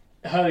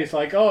Hurley's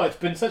like, "Oh, it's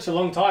been such a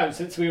long time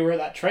since we were at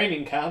that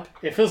training camp.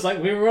 It feels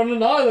like we were on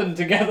an island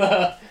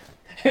together."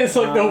 It's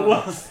like the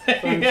worst thing.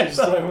 Thank you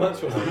so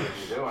much. What are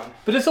you doing?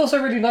 But it's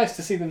also really nice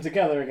to see them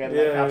together again,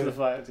 like, after the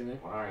fight, you know.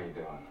 What are you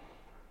doing?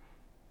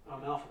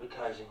 I'm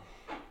alphabetizing.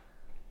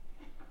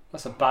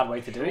 That's a bad way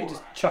to do it. You're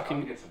just chucking.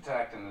 One gets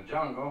attacked in the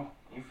jungle.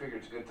 You figure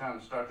it's a good time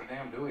to start the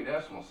damn Dewey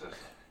Decimal System.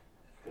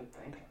 Good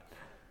thinking.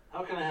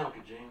 How can I help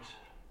you, James?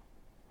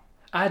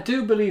 I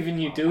do believe in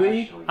you,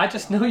 Dewey. I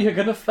just know you're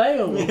gonna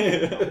fail.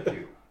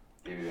 Give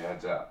you the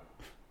heads up.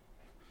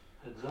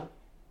 Heads up?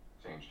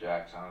 Seems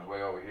Jack's on his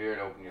way over here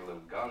to open your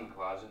little gun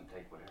closet and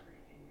take whatever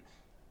he needs.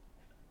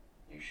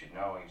 You should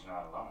know he's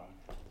not alone.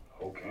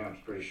 Whole camp's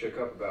pretty shook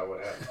up about what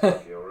happened to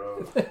Tokyo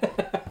Road.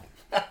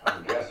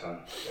 I'm guessing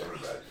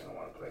everybody's gonna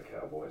want to play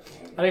cowboys and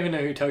Indians. I don't even know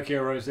who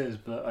Tokyo Rose is,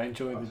 but I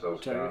enjoy Once the those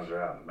joke. towns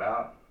are out and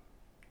about,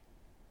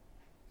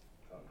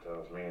 something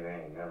tells me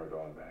they ain't never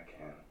going back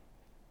in.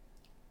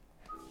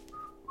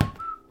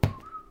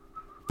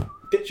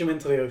 Ditch him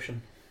into the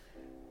ocean.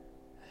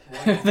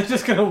 They're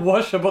just gonna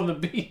wash up on the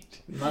beach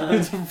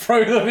and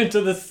throw them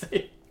into the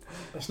sea.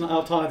 That's not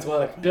how tides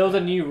work. Build a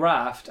new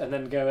raft and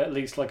then go at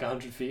least like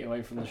 100 feet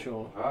away from the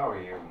shore. If I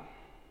were you,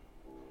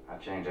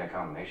 I'd change that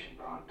combination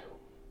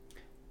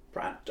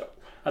pronto.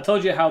 I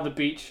told you how the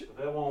beach. If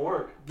that won't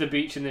work. The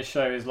beach in this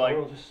show is like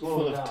Well, just slow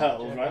full it of down,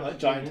 turtles, Jack. right? Like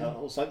giant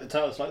turtles. Like the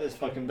turtles like this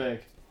fucking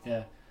big.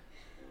 Yeah.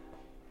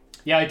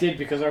 Yeah, I did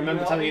because I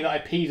remember telling you that I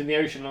peed in the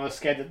ocean and I was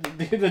scared that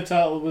the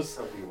turtle was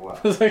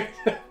like.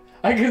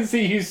 I can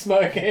see you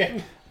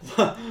smirking.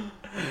 Am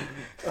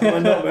I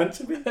not meant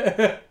to be? Move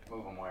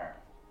them where?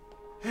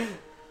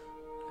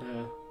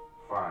 Yeah.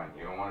 Fine.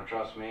 You don't want to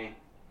trust me?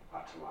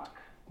 Lots of luck.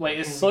 Wait,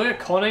 is Sawyer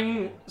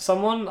conning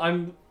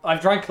someone?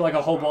 I've drank like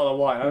a whole bottle of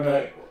wine. I don't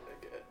know.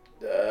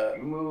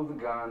 You move the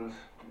guns.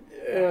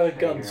 Yeah, Stay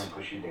guns. here and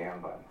push your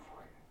damn button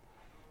for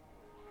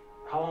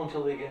you. How long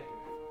till they get here?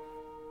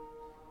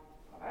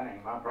 Well, that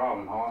ain't my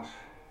problem, Hoss.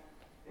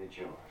 It's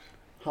yours.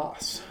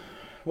 Hoss.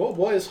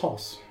 What is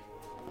Hoss?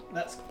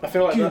 That's. I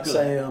feel like that's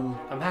Google it. a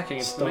I'm hacking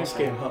into the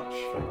Starsky and mix. Hutch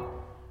thing.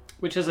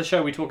 Which is a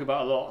show we talk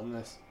about a lot on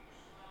this.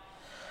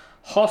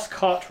 Hoss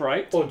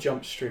Cartwright. Or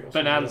Jump Street. Or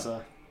something Bonanza.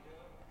 like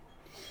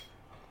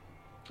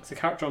It's a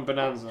character on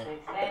Bonanza.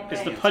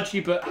 It's the pudgy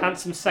but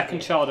handsome second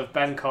child of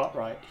Ben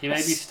Cartwright. He may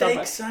that. be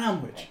Steak stubborn.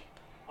 sandwich.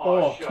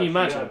 Oh, shucks, can you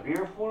imagine? got a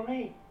beer for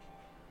me?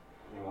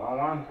 You want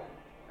one?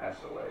 That's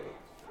the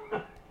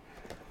lady.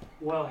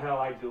 Well, hell,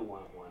 I do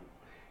want one.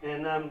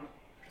 And,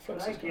 could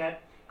I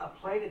get a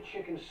plate of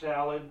chicken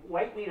salad,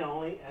 white meat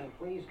only, and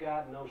please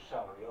God, no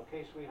celery,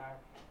 okay, sweetheart?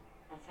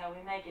 That's how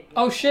we make it.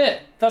 Oh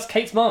shit! That's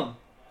Kate's mum.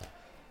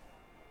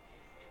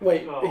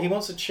 Wait, he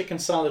wants a chicken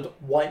salad,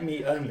 white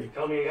meat only.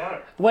 Tell me you got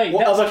her. Wait,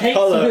 What that's other Kate's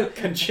colour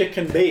can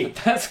chicken be?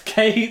 That's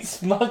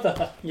Kate's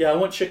mother. Yeah, I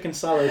want chicken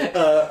salad.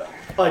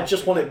 I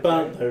just want it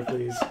burnt though,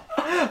 please.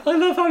 I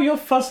love how you're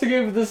fussing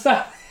over the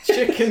salad.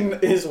 Chicken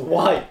is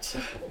white.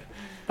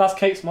 That's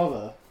Kate's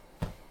mother.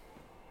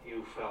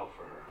 You fell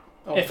for her.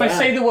 Oh, If I damn.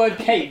 say the word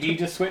Kate, you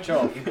just switch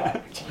off. You gotta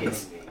be kidding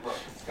me. Look,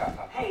 it's got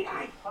nothing. Hey,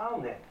 I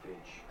found that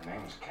bitch. Her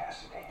name's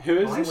Cassidy. Who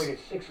is I this? waited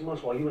 6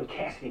 months while you and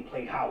Cassidy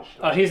played house.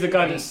 Oh, he's the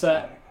guy that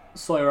set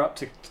Sawyer up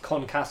to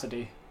con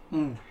Cassidy.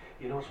 Mm.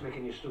 You know what's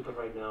making you stupid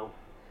right now?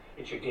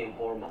 It's your damn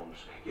hormones.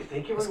 You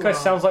think you're This in guy love,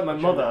 sounds like my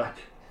but you're mother. not.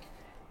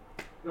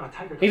 No,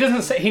 Tiger He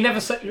doesn't say. He never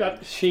said.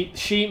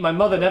 My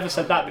mother never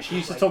said that, but she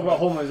used to talk about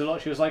hormones a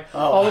lot. She was like,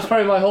 "Oh, it's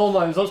probably my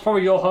hormones. That's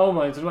probably your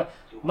hormones." And I'm like,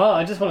 "Ma,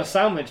 I just want a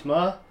sandwich,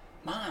 Ma.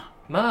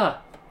 Ma."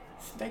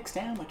 Steak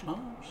sandwich,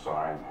 Mom.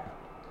 Sorry, man.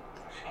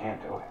 She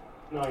can't do it.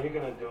 No, you're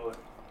gonna do it.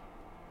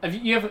 Have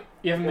you haven't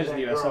been to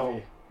the US, have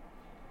you?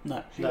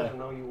 No. She No. doesn't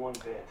know you one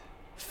bit.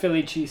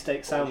 Philly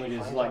cheesesteak sandwich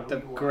is like the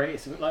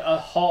greatest. Like a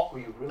hot,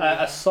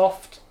 a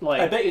soft, like.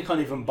 I bet you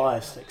can't even buy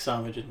a steak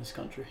sandwich in this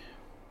country.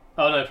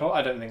 Oh no,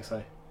 I don't think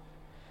so.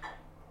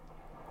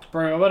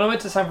 Bro, when I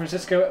went to San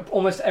Francisco,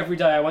 almost every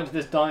day I went to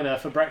this diner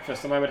for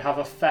breakfast and I would have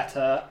a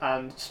feta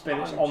and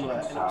spinach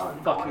omelette and it was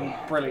fucking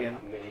brilliant.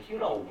 You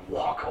don't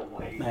walk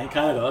away. No, in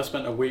Canada, I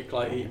spent a week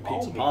like eating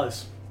pizza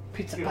pies.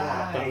 Pizza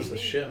That pie. was the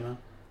shit, man.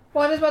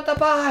 What is with the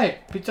pie?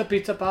 Pizza,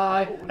 pizza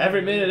pie.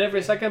 Every minute,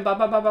 every second, bye,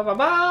 bye, bye, bye, bye,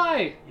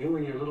 bye. You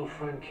and your little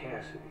friend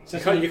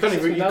Cassidy. You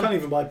can't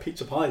even buy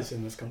pizza pies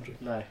in this country.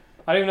 No.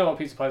 I don't even know what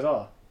pizza pies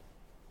are.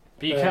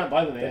 But you can't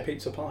buy them They're here.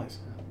 pizza pies.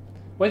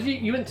 Where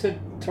did you went to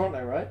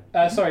Toronto, right?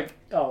 Sorry.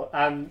 Oh,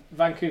 and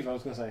Vancouver. I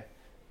was gonna say.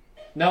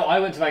 No, I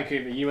went to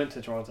Vancouver. You went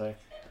to Toronto.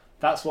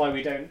 That's why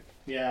we don't.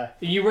 Yeah,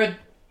 you read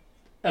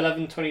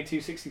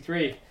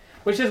 11/22/63,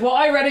 which is what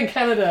I read in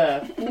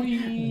Canada. What are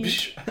you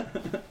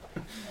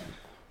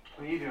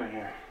doing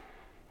here?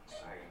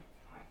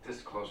 Like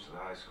this close to the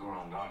high score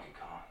on Donkey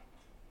Kong.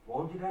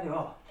 뭘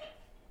기다려?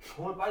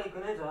 뭘 빨리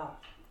꺼내자.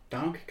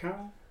 Donkey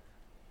Kong?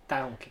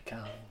 Donkey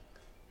Kong.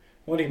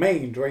 What do you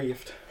mean,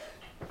 Drift?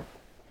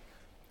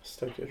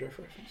 Tokyo Drift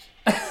reference.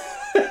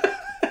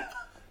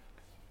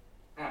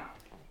 Now,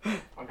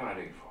 what can I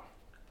do you for?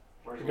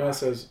 Where's The guy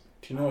says,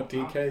 do you know what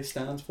DK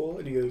stands for?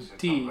 And he goes,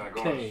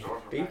 DK.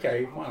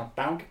 DK? Wow,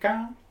 Donkey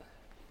Kong?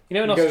 You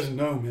know, He in goes,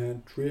 no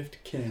man,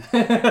 Drift King. He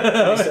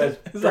says,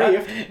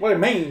 Drift? What do you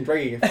mean,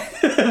 Drift?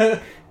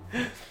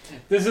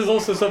 This is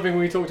also something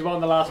we talked about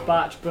in the last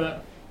batch,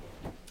 but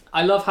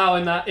I love how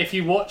in that, if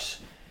you watch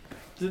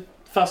the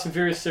Fast and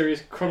Furious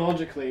series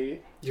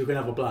chronologically, you're going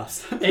to have a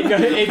blast.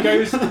 it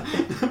goes,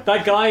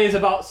 that guy is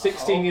about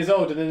 16 years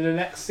old, and in the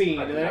next scene,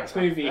 in the next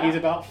movie, he's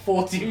about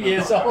 40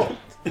 years old.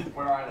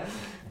 Where are they?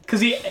 Because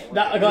he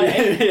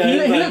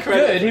looks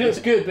good, he looks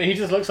good, but he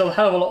just looks a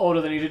hell of a lot older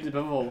than he did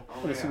before.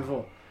 I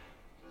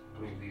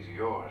believe these are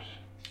yours.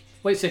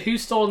 Wait, so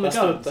who's stolen the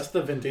guns? That's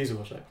the Vin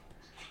Diesel show.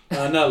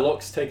 No,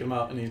 Locke's taken them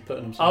out and he's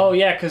putting them somewhere. Oh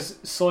yeah, because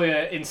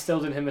Sawyer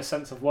instilled in him a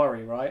sense of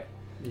worry, right?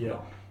 Yeah.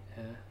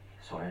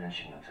 소리는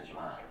신경 쓰지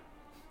마.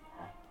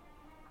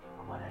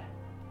 그만해.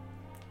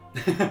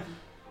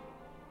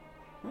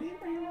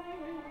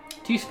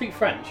 Do you speak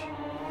French?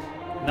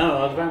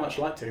 No, I'd very much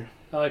like to.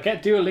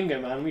 Get Duolingo,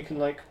 man. We can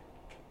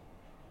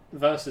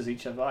versus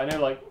each other. I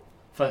know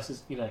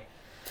versus, you know.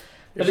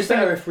 It'd be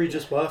better if we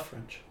just were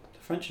French. The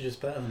French are just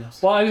better than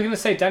us. Well, I was going to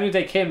say Daniel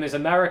Day Kim is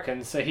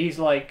American, so he's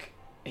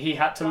he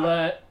had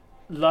to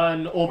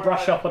learn or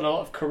brush up on a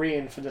lot of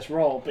Korean for this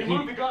role, but he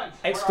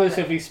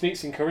exclusively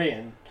speaks in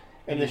Korean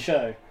in the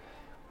show.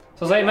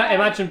 So I was like,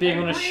 imagine being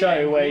on a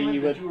show where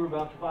you were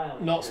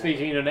not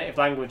speaking your native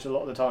language a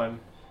lot of the time.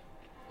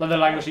 Like the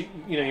language,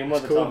 your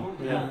mother tongue.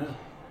 Yeah.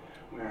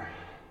 Where?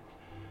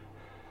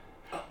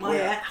 Up my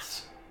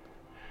ass.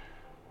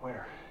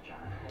 Where, John?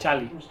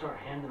 Charlie. You start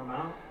handing them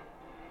out.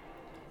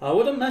 I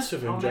wouldn't mess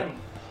with him, How Jack. many?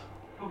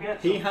 Who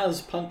gets He them?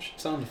 has punch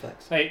sound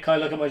effects. Hey, can I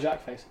look at my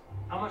Jack face?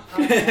 How much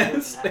time? do you have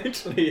It's in that?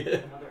 literally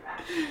it. Another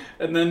act.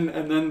 And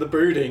then the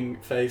brooding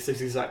face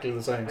is exactly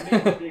the same. I made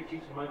a mistake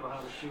teaching Michael how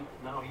to shoot.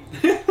 Now he's.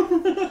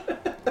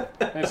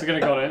 It's going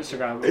to go on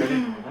Instagram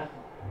already.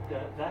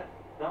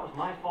 That was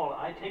my fault.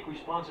 I take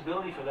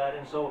responsibility for that,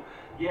 and so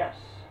yes,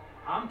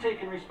 I'm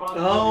taking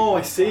responsibility. Oh,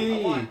 I for see.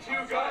 I want 2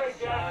 guns,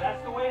 Jack.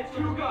 That's the way it's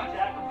true,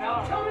 Jack.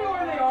 Now tell me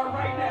where they are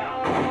right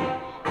now.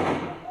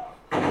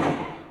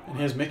 And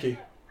here's Mickey.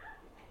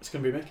 It's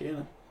going to be Mickey,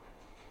 isn't it?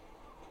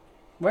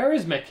 Where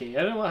is Mickey?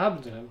 I don't know what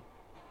happened to him.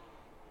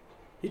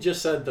 He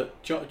just said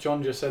that,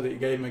 John just said that he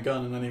gave him a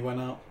gun and then he went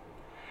out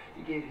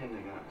You gave him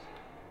the guns.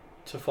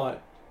 to fight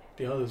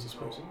the others, I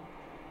suppose.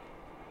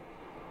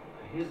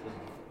 I hid them.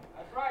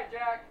 That's right,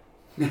 Jack.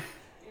 He's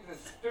as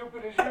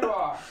stupid as you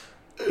are.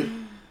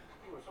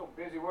 You were so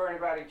busy worrying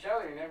about each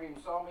other, you never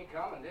even saw me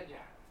coming, did you?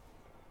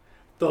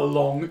 The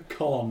long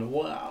con.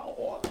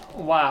 Wow.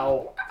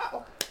 Wow.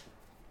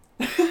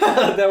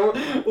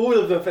 All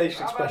of the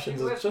facial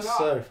expressions are just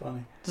so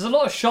funny. There's a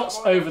lot of shots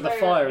over the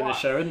fire in the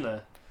show, isn't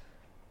there?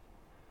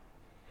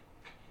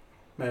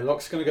 Mate,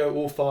 Locke's going to go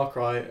all Far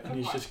Cry and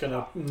he's just going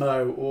to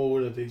mow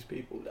all of these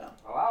people down.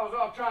 Well, I was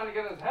off trying to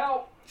get his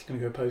help, He's going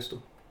to go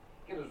postal.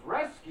 get his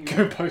rescue.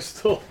 Go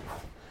postal.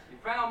 You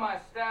found my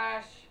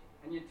stash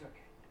and you took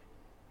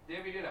it.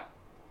 Divvied it up.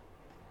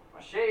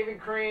 My shaving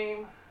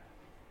cream,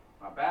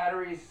 my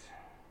batteries,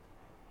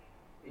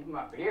 even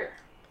my beer.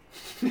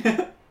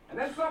 And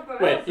then something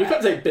Wait, else you can't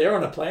happened. take beer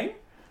on a plane?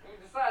 You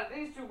decided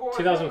these two boys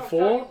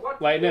 2004?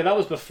 Wait, no, that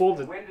was before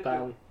the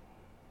ban.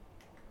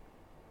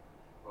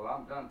 Well,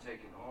 I'm done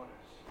taking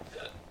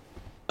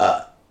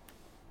orders.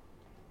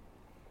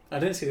 I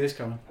didn't see this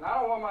coming. And I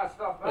don't want my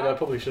stuff But I back.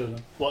 probably should have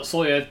done. What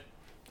Sawyer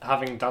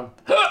having done?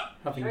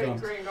 Having Shaving done.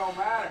 cream don't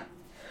matter.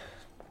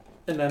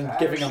 And then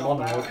giving a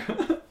monologue.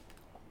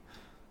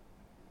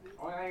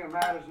 Only thing that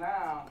matters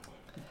now,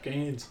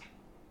 Gains.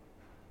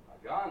 my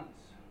guns.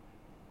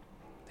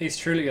 He's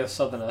truly a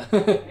southerner.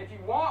 If you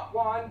want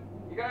one,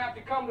 you're gonna have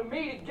to come to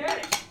me to get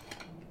it.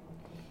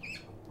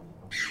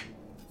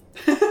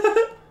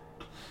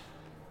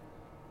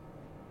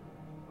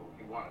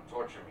 You want to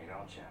torture me,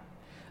 don't you?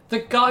 The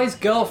guy's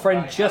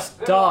girlfriend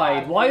just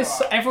died. Why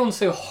is everyone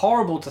so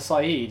horrible to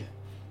Saeed?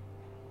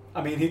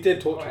 I mean, he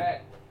did Go torture him.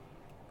 ahead.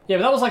 Yeah,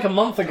 but that was like a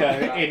month ago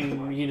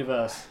in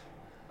universe.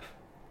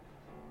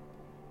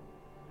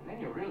 And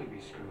then you'll really be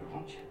screwed,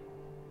 won't you?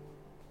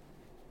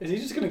 Is he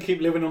just going to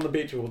keep living on the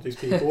beach with all these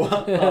people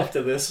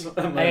after this?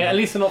 Hey, at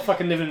least they're not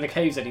fucking living in the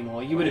caves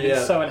anymore. You would have been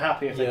Yeah. so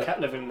unhappy if they Yeah.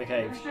 kept living in the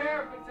You're caves.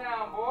 sheriff in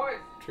town, boys.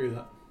 True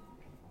that.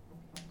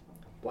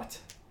 What?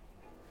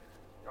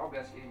 Y'all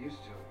best get used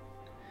to it.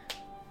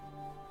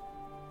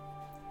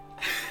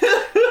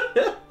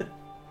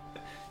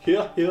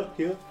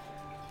 Here.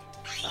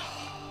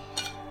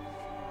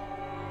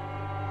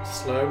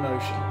 slow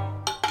motion.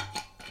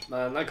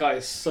 Man, that guy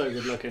is so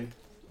good looking.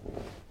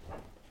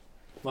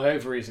 My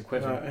ovaries are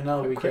quivering. Right, and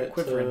now we get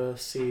quivering. to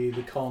see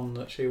the con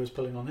that she was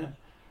pulling on him.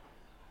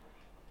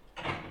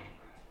 What's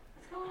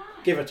going on?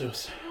 Give it to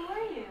us. How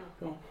are you?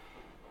 Go on.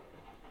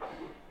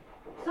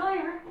 Sawyer,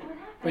 what happened?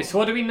 Wait, so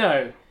what do we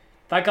know?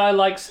 That guy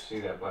likes See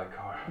that black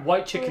car?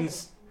 white chicken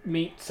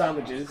meat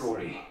sandwiches.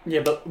 Gordy.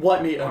 Yeah, but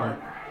white meat only.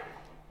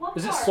 What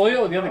Was it part? Sawyer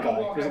or the other guy?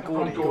 Walk Was out it the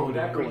front Gordy? door with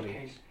that Gordy.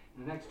 briefcase.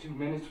 In the next 2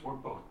 minutes, we're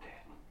both dead.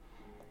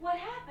 What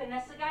happened?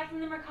 That's the guy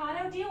from the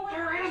Mercado deal? What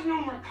There is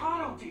no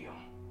Mercado deal.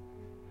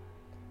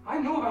 I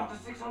knew about the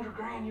 600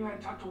 grand you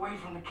had tucked away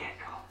from the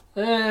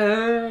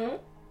get-go.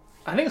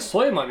 I think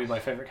Sawyer might be my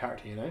favourite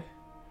character, you know?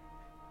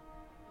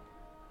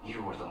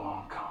 You were the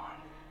long con.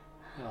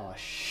 Oh,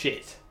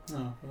 shit.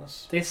 Oh,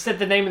 that's They said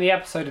the name of the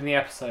episode in the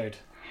episode.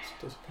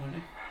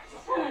 disappointing.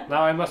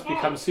 Now I must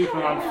become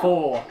Superman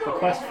 4, The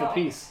Quest for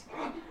Peace.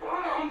 I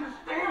don't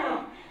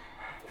understand.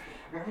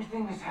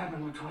 Everything that's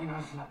happened between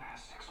us in the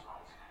past 6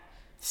 months.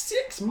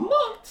 6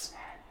 months?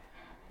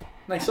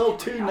 They sold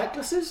 2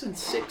 necklaces in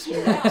 6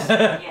 months.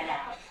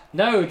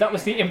 No, that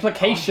was the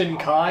implication,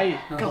 Kai.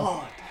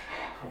 God.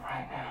 But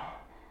right now,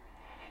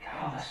 you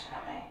gotta listen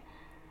to me.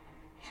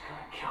 He's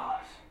gonna kill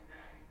us.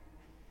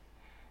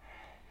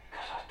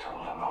 Because I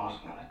told him I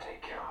wasn't gonna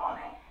take care of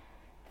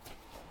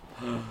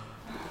money.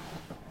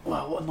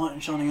 Wow, what a knight in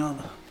shining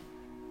armour.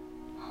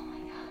 Oh my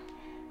god.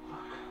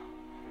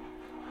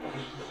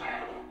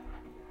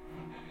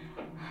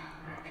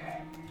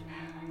 Okay.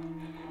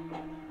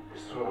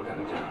 This is what we're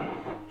gonna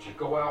do. You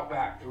go out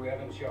back through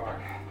Evans' yard.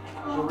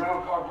 There's a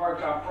rental car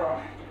parked out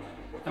front.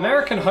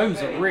 American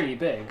homes are really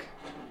big.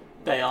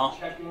 They are.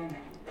 Check in at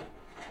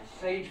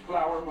Sage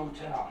Flower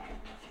Motel.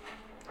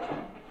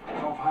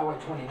 Off Highway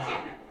 29.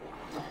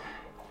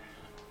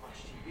 Watch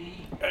TV.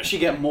 Actually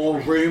get more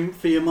room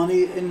for your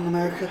money in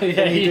America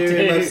Yeah, than you you do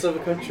in do. most other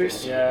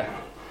countries. Yeah.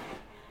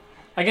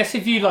 I guess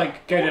if you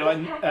like go to like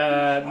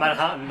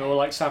Manhattan or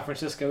like San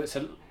Francisco, it's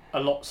a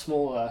lot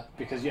smaller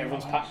because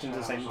everyone's packed into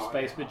the same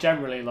space. But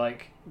generally,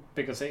 like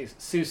bigger cities,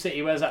 Sioux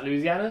City, where's that?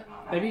 Louisiana,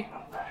 maybe.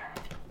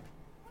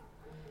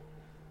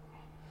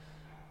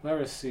 Where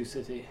is Sioux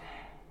City?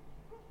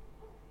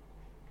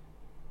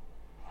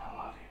 I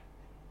love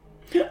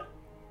you.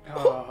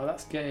 Oh,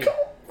 that's gay.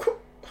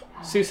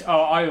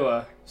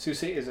 Iowa. Sioux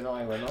City is in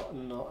Iowa, not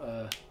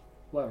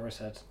whatever I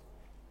said.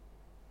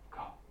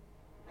 Go.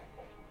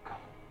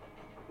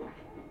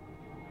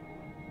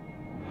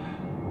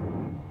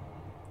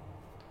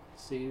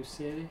 Sioux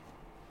City.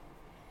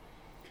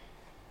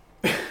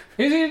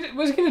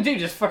 What's he gonna do?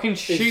 Just fucking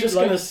shoot? He's just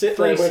like, gonna sit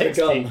there with a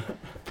 360? gun.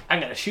 I'm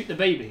gonna shoot the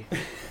baby.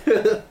 How'd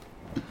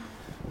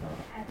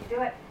you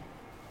do it?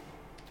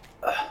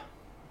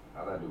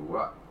 How'd I do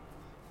what?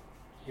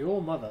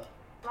 Your mother.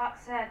 Locke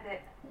said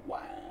that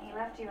Wow. he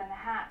left you in the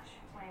hatch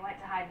when he went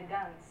to hide the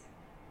guns.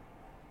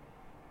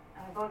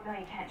 And we both know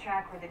you can't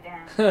track where the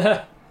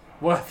damn.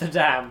 Worth the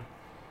damn.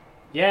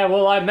 Yeah,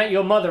 well, I met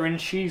your mother and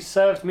she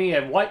served me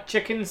a white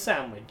chicken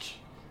sandwich.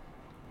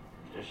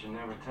 Guess she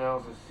never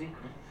tells us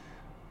secrets.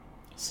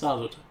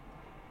 Salad.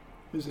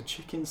 It was a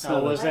chicken Oh,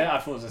 salad. was it? I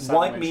thought it was a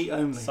sandwich. White meat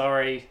only.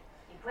 Sorry.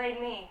 You played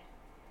me.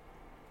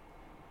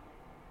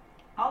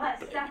 All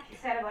that stuff you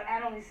said about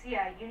Ana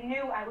Lucia, you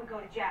knew I would go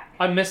to Jack.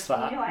 I miss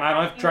that. You know I Man,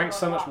 asked I've you drank about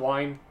so much Locke.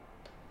 wine.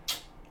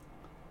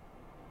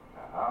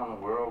 Now, how in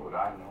the world would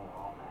I know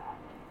all that?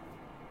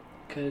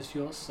 Because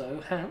you're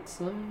so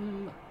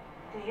handsome.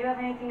 Did you have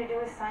anything to do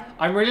with Son?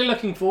 I'm really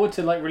looking forward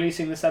to like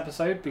releasing this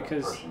episode The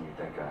because person you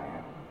think I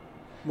am.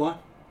 What?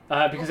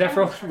 because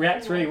everyone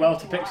reacts really well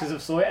to pictures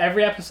of Sawyer.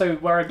 Every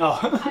episode where I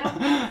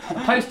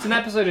Oh. post an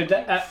episode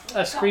a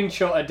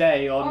screenshot a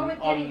day on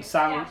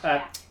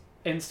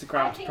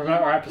Instagram to promote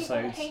our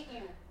episodes,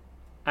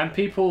 and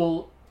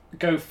people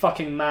go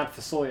fucking mad for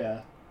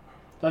Sawyer.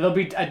 Like there'll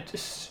be a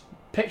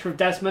picture of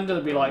Desmond, and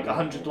there'll be like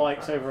 100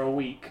 likes over a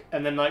week,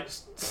 and then like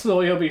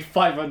Sawyer will be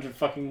 500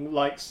 fucking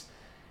likes.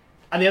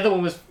 And the other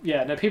one was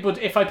people.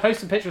 If I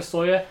post a picture of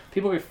Sawyer,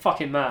 people go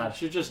fucking You mad.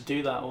 should just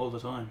do that all the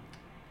time.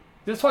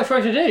 That's what I try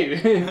to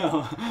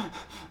do.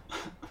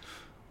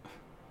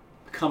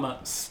 Become a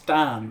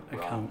Stan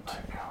account.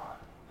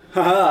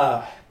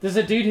 Haha. There's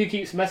a dude who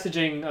keeps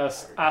messaging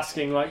us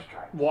asking like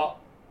what.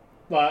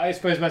 Well, I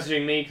suppose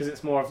messaging me because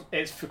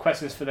it's for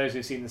questions for those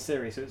who've seen the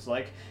series. So it's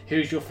like, who are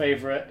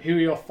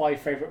your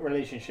 5 favorite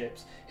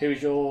relationships?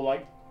 Who's your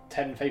like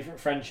 10 favorite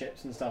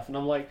friendships and stuff? And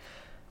I'm like,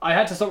 I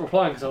had to stop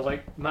replying because I was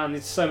like, man,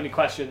 there's so many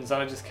questions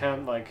and I just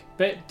can't like.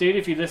 But dude,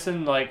 if you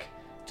listen, like,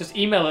 just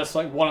email us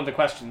like one of the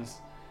questions.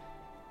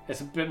 It's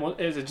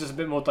just a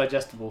bit more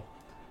digestible.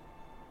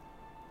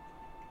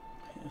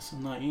 It's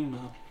in that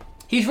email.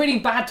 He's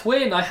reading Bad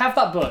Twin. I have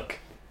that book.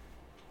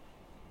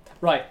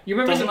 Right, you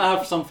remember? Doesn't that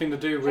have something to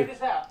do Check with?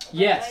 this out.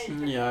 Yes.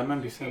 Yeah, I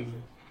remember you saying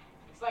that.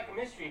 It's like a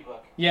mystery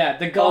book. Yeah,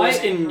 the Oh, guy it's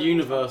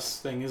in-universe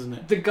thing, isn't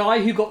it? the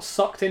guy who got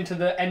sucked into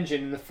the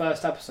engine in the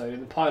first episode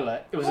in the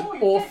pilot. It was an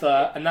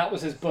author, and that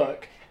was his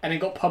book, and it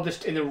got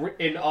published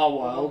in our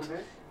world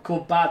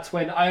called Bad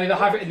Twin. I either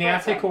have it in the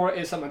attic or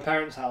it's at my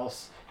parents'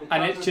 house.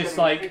 and it's just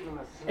like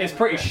it's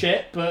pretty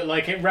shit, but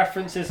like it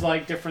references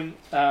like different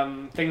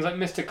things like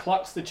Mr.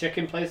 Cluck's, the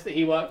chicken place that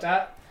he worked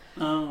at,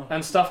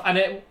 and stuff. And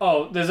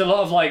there's a lot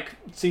of like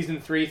season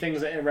 3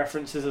 things that it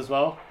references as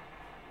well.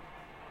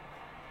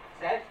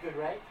 That's good,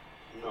 right?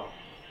 No.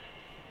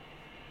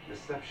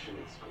 Reception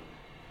is good.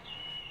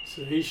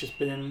 So he's just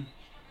been...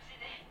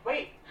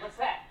 Wait, what's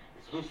that?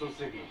 It's Russo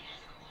signal.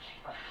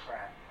 Oh,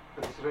 crap.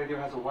 But this radio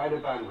has a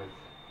wider bandwidth.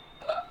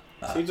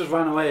 So he just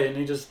ran away and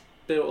he just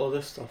built all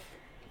this stuff.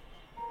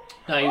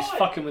 No, he's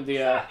fucking with the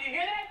Stop, do you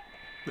hear that?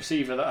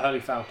 receiver that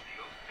Hurley found.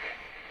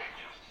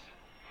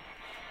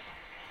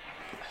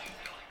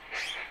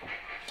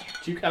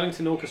 Duke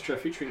Ellington Orchestra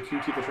featuring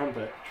QT the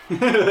trumpet.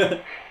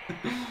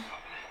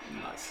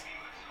 Nice.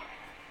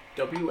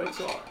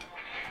 WXR.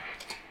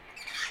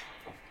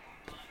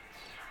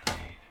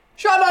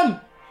 Shannon!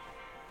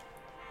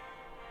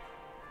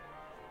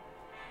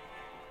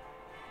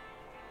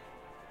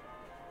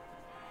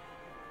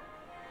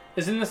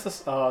 Isn't this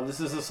this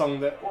is the song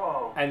that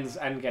ends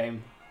Endgame.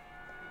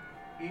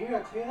 You hear how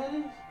clear that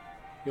is?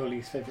 Your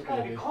least favourite It's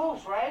gotta be movie.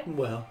 close, right?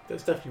 Well,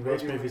 there's definitely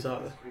worse movies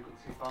out there.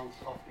 Frequency bounce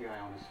off the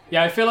ionosphere.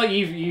 Yeah, I feel like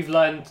you've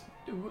learned,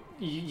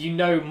 you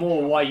know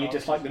more why you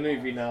dislike the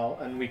movie now,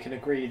 and we can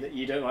agree that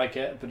you don't like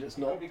it, but it's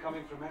not. Could be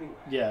coming from anywhere.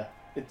 Yeah,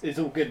 it's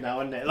all good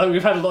now, isn't it? Like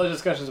we've had a lot of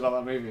discussions about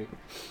that movie.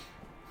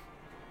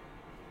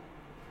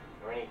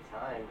 Or any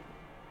time.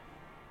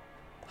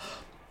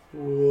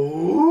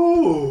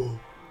 Whoa!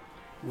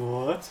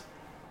 What?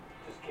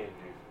 Just kidding,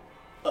 dude.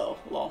 Oh,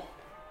 lol.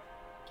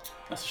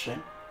 That's a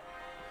shame.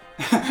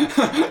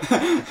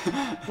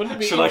 Wouldn't it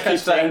be Should I keep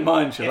that in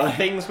mind, should if I?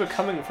 things were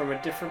coming from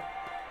a different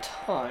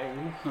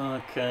time?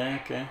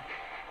 Okay.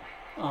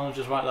 I'll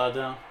just write that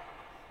down.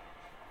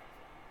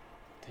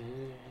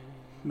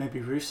 Maybe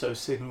Russo's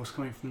signal's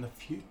coming from the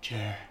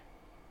future.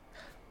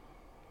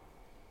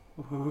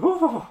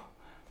 Ooh.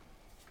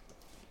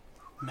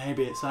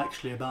 Maybe it's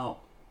actually about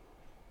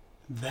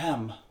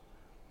them.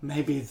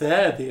 Maybe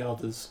they're the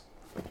others.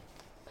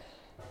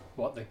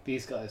 What,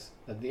 these guys?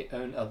 They're the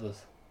own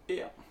others.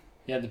 Yeah.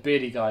 Yeah, the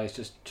beardy guy is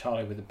just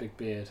Charlie with a big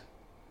beard.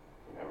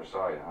 Never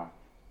saw you, huh?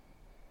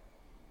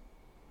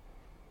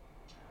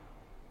 He's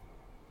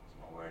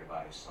more worried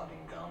about his son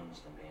in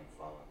guns than being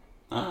followed.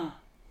 Ah.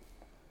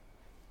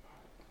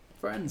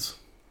 Friends.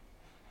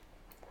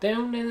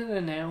 Down, now.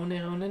 She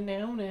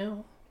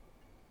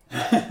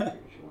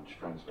wants your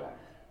friends back.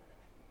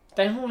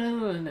 Down, now.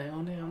 Taken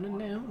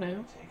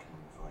them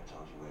before I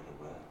told you where they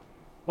were.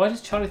 Why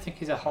does Charlie think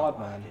he's a hard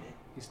man?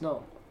 He's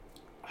not.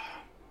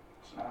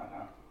 It's not,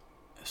 huh?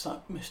 It's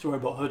like Mr.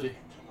 Robot Hoodie.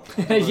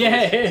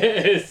 Yeah,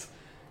 it is.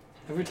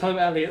 Every time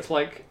Elliot's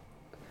like,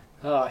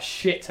 oh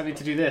shit, I need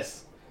to do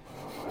this.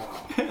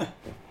 It's like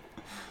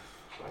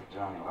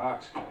Johnny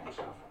Locke's got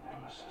himself a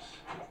nemesis.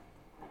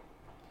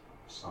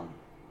 Son.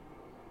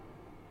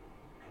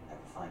 Could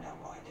never find out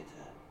what I did to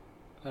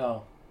her.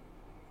 Oh.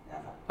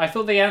 Never. I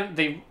thought they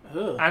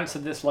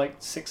answered this like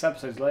 6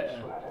 episodes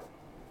later.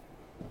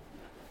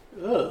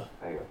 Ugh.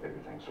 They got bigger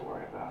things to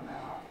worry about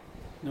now.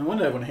 No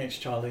wonder everyone hates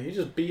Charlie. He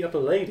just beat up a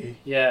lady.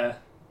 Yeah.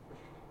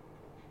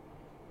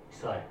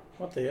 So,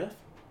 What the F?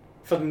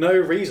 For no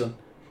reason.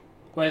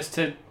 Where's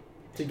to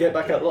get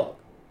back at Locke.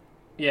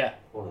 Yeah.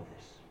 all of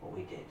this, what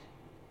we did,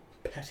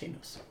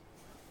 Pettiness.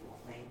 what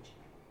made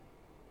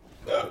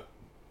you? No.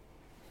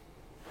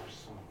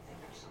 Someone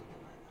think of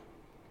something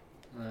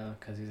like that.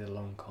 Because he's a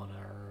long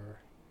conner.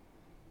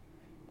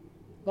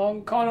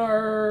 Long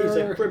conner! He's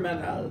a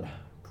criminal.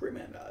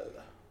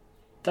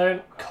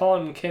 Don't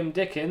con Kim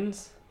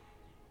Dickens.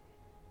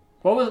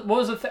 What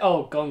was the thing?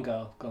 Oh, Gone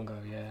Girl.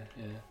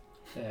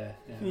 Yeah.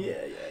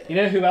 You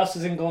know who else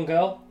is in Gone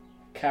Girl?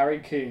 Carrie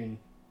Coon.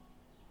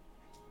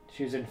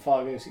 She was in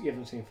Fargo. You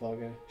haven't seen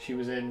Fargo. She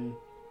was in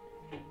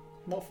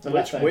What? The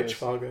Which Leftovers.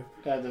 Fargo?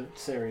 The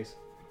series.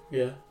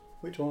 Yeah.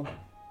 Which one?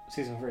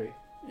 Season 3.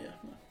 Yeah.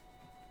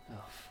 Oh,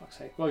 fuck's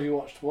sake. What have you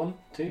watched? 1?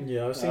 2?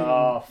 Yeah, I've seen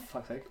Oh,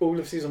 fuck's sake. all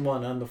of season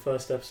 1 and the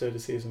first episode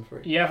of season 3.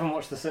 You haven't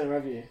watched the cinema,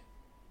 have you?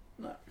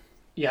 No.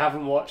 You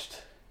haven't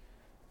watched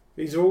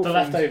These are all The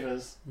things-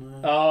 Leftovers?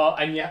 No. Oh,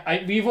 and yeah,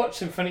 you've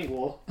watched Infinity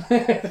War.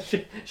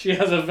 she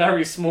has a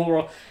very small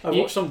role. I've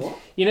watched some what?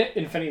 You know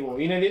Infinity War.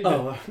 You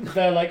know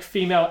the like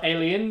female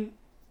alien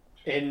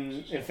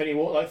in Infinity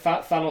War, like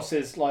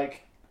Thanos'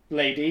 like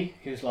lady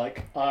who's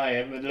like, I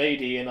am a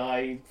lady and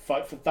I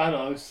fight for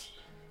Thanos.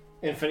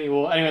 Infinity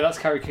War. Anyway, that's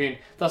Carrie Coon.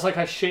 That's like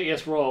her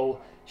shittiest role.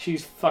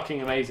 She's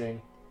fucking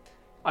amazing.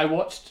 I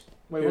watched.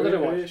 Wait, what did I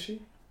watch? Is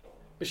she?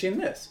 Is she in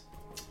this?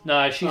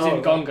 No, she's Oh,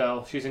 in Gone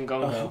Girl. She's in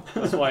Gone Girl.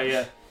 That's why.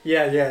 Yeah.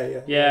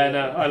 Yeah.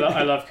 No,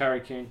 I love Carrie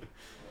Coon.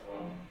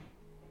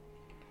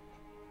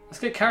 Let's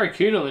get Carrie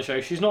Coon on the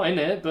show. She's not in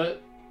it,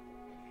 but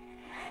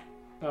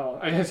oh,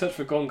 I go search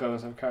for Gone Girl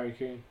and have Carrie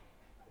Coon.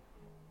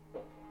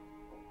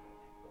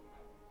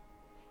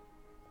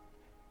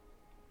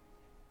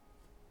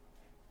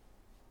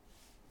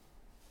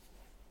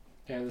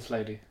 Yeah, this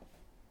lady.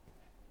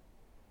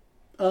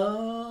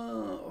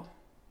 Oh.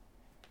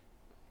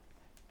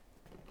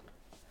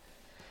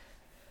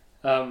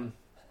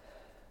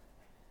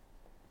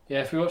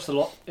 Yeah, if we watch the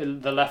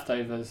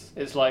Leftovers,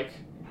 it's like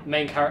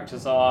main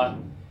characters are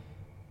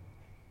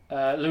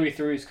Louis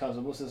Theroux's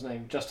cousin. What's his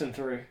name? Justin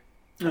Theroux.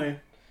 Oh yeah.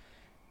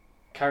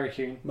 Carrie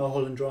Coon.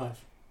 Mulholland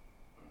Drive.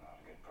 Not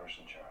a good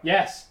person, Charlie.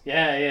 Yes.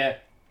 Yeah.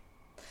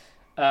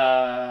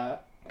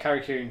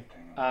 Carrie Coon.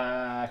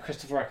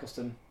 Christopher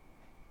Eccleston.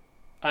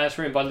 And it's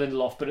written by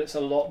Lindelof, but it's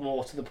a lot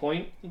more to the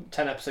point.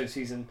 10 episode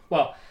season.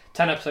 Well,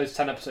 10 episodes,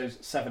 7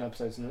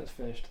 episodes, and then it's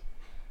finished.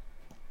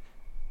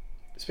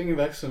 Speaking of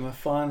excellent, I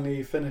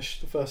finally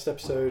finished the first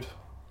episode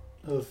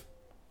of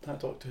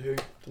that Doctor Who,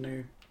 the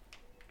new.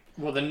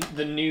 Well,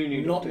 the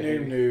new Not Doctor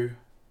Who. new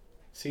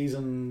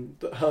season.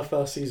 Her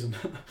first season.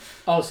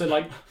 Oh, so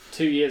like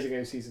 2 years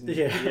ago season.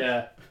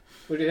 Yeah.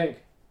 What do you think?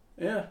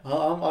 Yeah,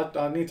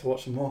 I need to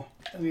watch some more.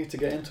 I need to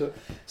get into it.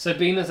 So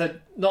Bina's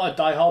not a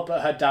diehard,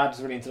 but her dad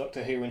was really into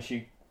Doctor Who when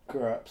she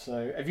grew up.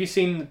 So have you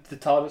seen the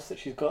TARDIS that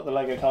she's got, the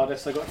Lego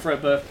TARDIS I got for her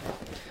birthday?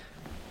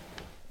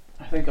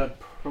 I think I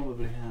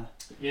probably have.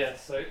 Yeah,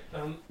 so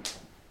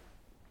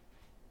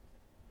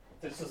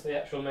this is the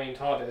actual main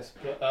TARDIS,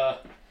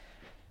 but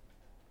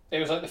it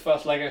was like the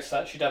first Lego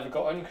set she'd ever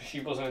gotten because she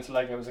wasn't into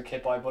Lego as a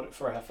kid, but I bought it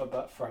for her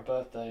for her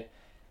birthday.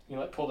 You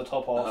like pull the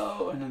top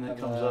off. Oh, and then it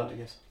comes out, I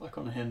guess, like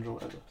on a hinge or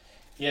whatever.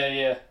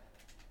 Yeah.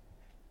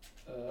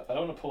 I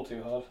don't want to pull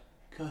too hard.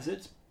 Because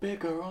it's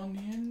bigger on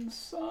the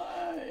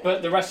inside.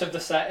 But the rest of the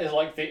set is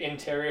like the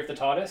interior of the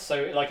TARDIS, so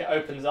it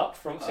opens up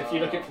from. So if you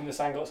look at it from this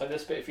angle, it's like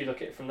this. But if you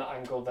look at it from that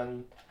angle,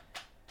 then.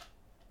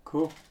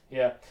 Cool.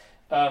 Yeah.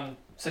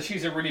 So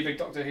she's a really big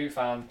Doctor Who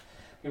fan.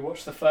 We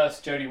watched the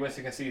first Jodie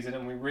Whittaker season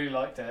and we really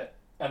liked it.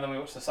 And then we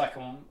watched the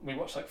second one. We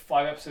watched like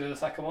 5 episodes of the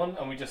second one,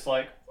 and we just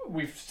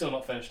we've still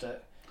not finished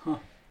it. Huh.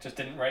 Just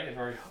didn't rate it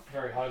very,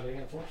 very highly,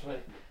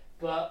 unfortunately.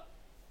 But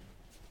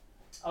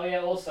oh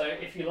yeah, also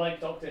if you like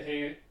Doctor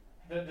Who,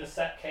 the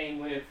set came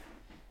with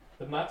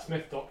the Matt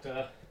Smith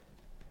Doctor,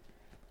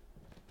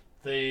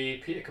 the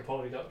Peter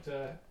Capaldi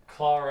Doctor,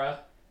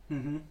 Clara,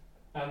 and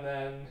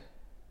then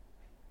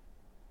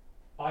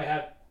I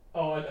had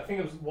I think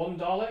it was one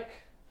Dalek.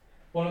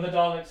 One of the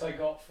Daleks I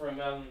got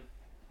from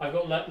I've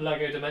got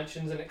Lego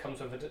Dimensions, and it comes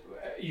with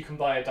you can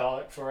buy a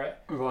Dalek for it.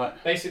 Right.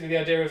 Basically, the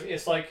idea of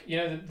it's like the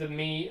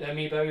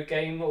Amiibo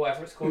game or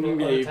whatever it's called on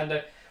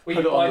Nintendo, where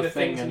put you it on buy the the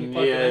things thing and you and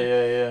plug them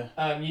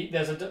in.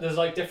 Yeah. There's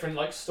like different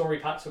like story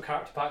packs or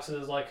character packs. So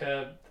there's like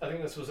I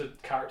think this was a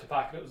character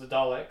pack and it was the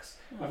Daleks.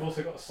 I've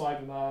also got a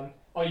Cyberman.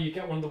 Oh, you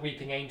get one of the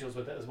Weeping Angels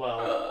with it as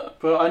well.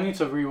 But I need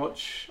to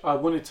rewatch. I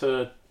wanted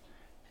to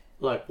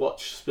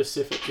watch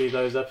specifically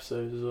those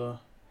episodes as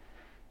well.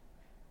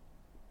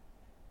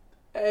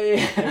 Hey,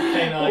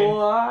 K9.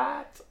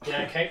 What?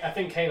 Yeah, I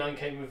think K9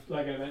 came with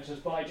Lego Dimensions,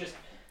 but I just.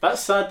 That's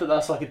sad that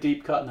that's like a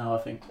deep cut now, I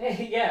think.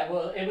 Yeah,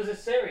 well, it was a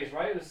series,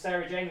 right? It was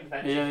Sarah Jane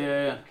Adventures.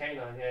 Yeah.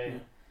 K9,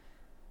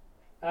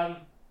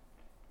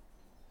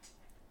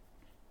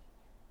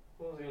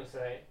 what was I going to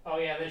say? Oh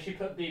yeah, then she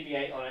put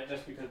BB-8 on it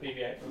just because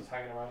BB-8 was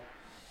hanging around.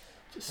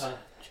 Just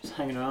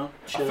hanging around.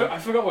 I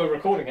forgot we were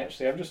recording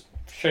actually. I'm just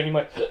showing you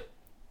my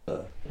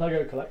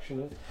Lego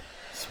collection.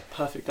 It's a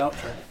perfect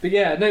outro. But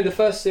yeah, no, the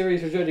first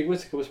series with Jodie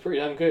Whittaker was pretty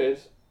damn good.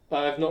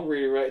 I've not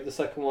really rated the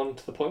second one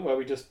to the point where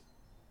we just...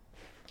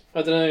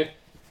 I don't know.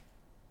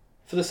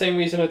 For the same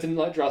reason I didn't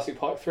like Jurassic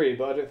Park 3,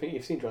 but I don't think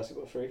you've seen Jurassic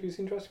Park 3. Have you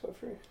seen Jurassic Park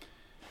 3?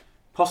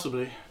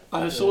 Possibly.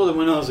 I saw them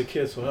when I was a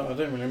kid, so I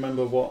don't really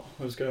remember what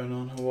was going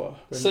on or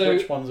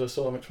which ones I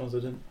saw and which ones I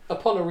didn't.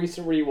 Upon a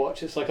recent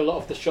rewatch, it's like a lot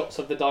of the shots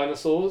of the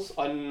dinosaurs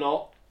are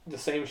not the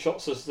same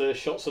shots as the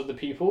shots of the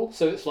people.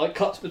 So it's like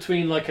cuts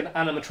between like an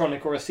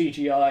animatronic or a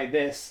CGI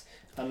this,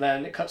 and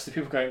then it cuts to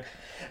people going,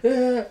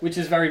 which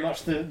is very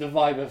much the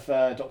vibe of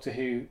Doctor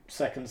Who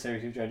second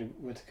series of Jodie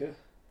Whittaker.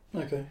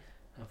 Okay.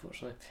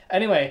 Unfortunately.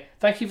 Anyway,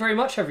 thank you very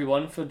much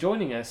everyone for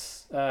joining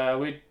us.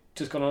 We've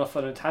just gone off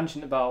on a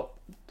tangent about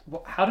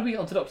how do we get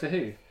onto Doctor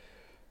Who?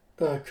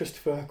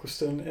 Christopher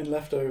Eccleston in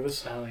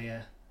Leftovers. Oh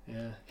yeah.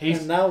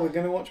 And now we're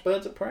going to watch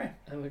Birds of Prey.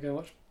 And we're going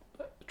to watch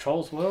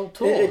Trolls World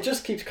Tour. It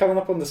just keeps coming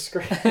up on the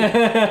screen.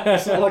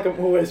 It's not like I'm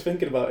always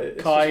thinking about it.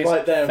 It's Kai's just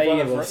right there in front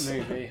of favourite us.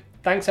 movie.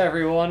 Thanks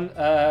everyone.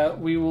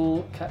 We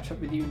will catch up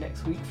with you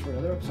next week for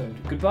another episode.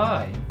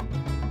 Goodbye.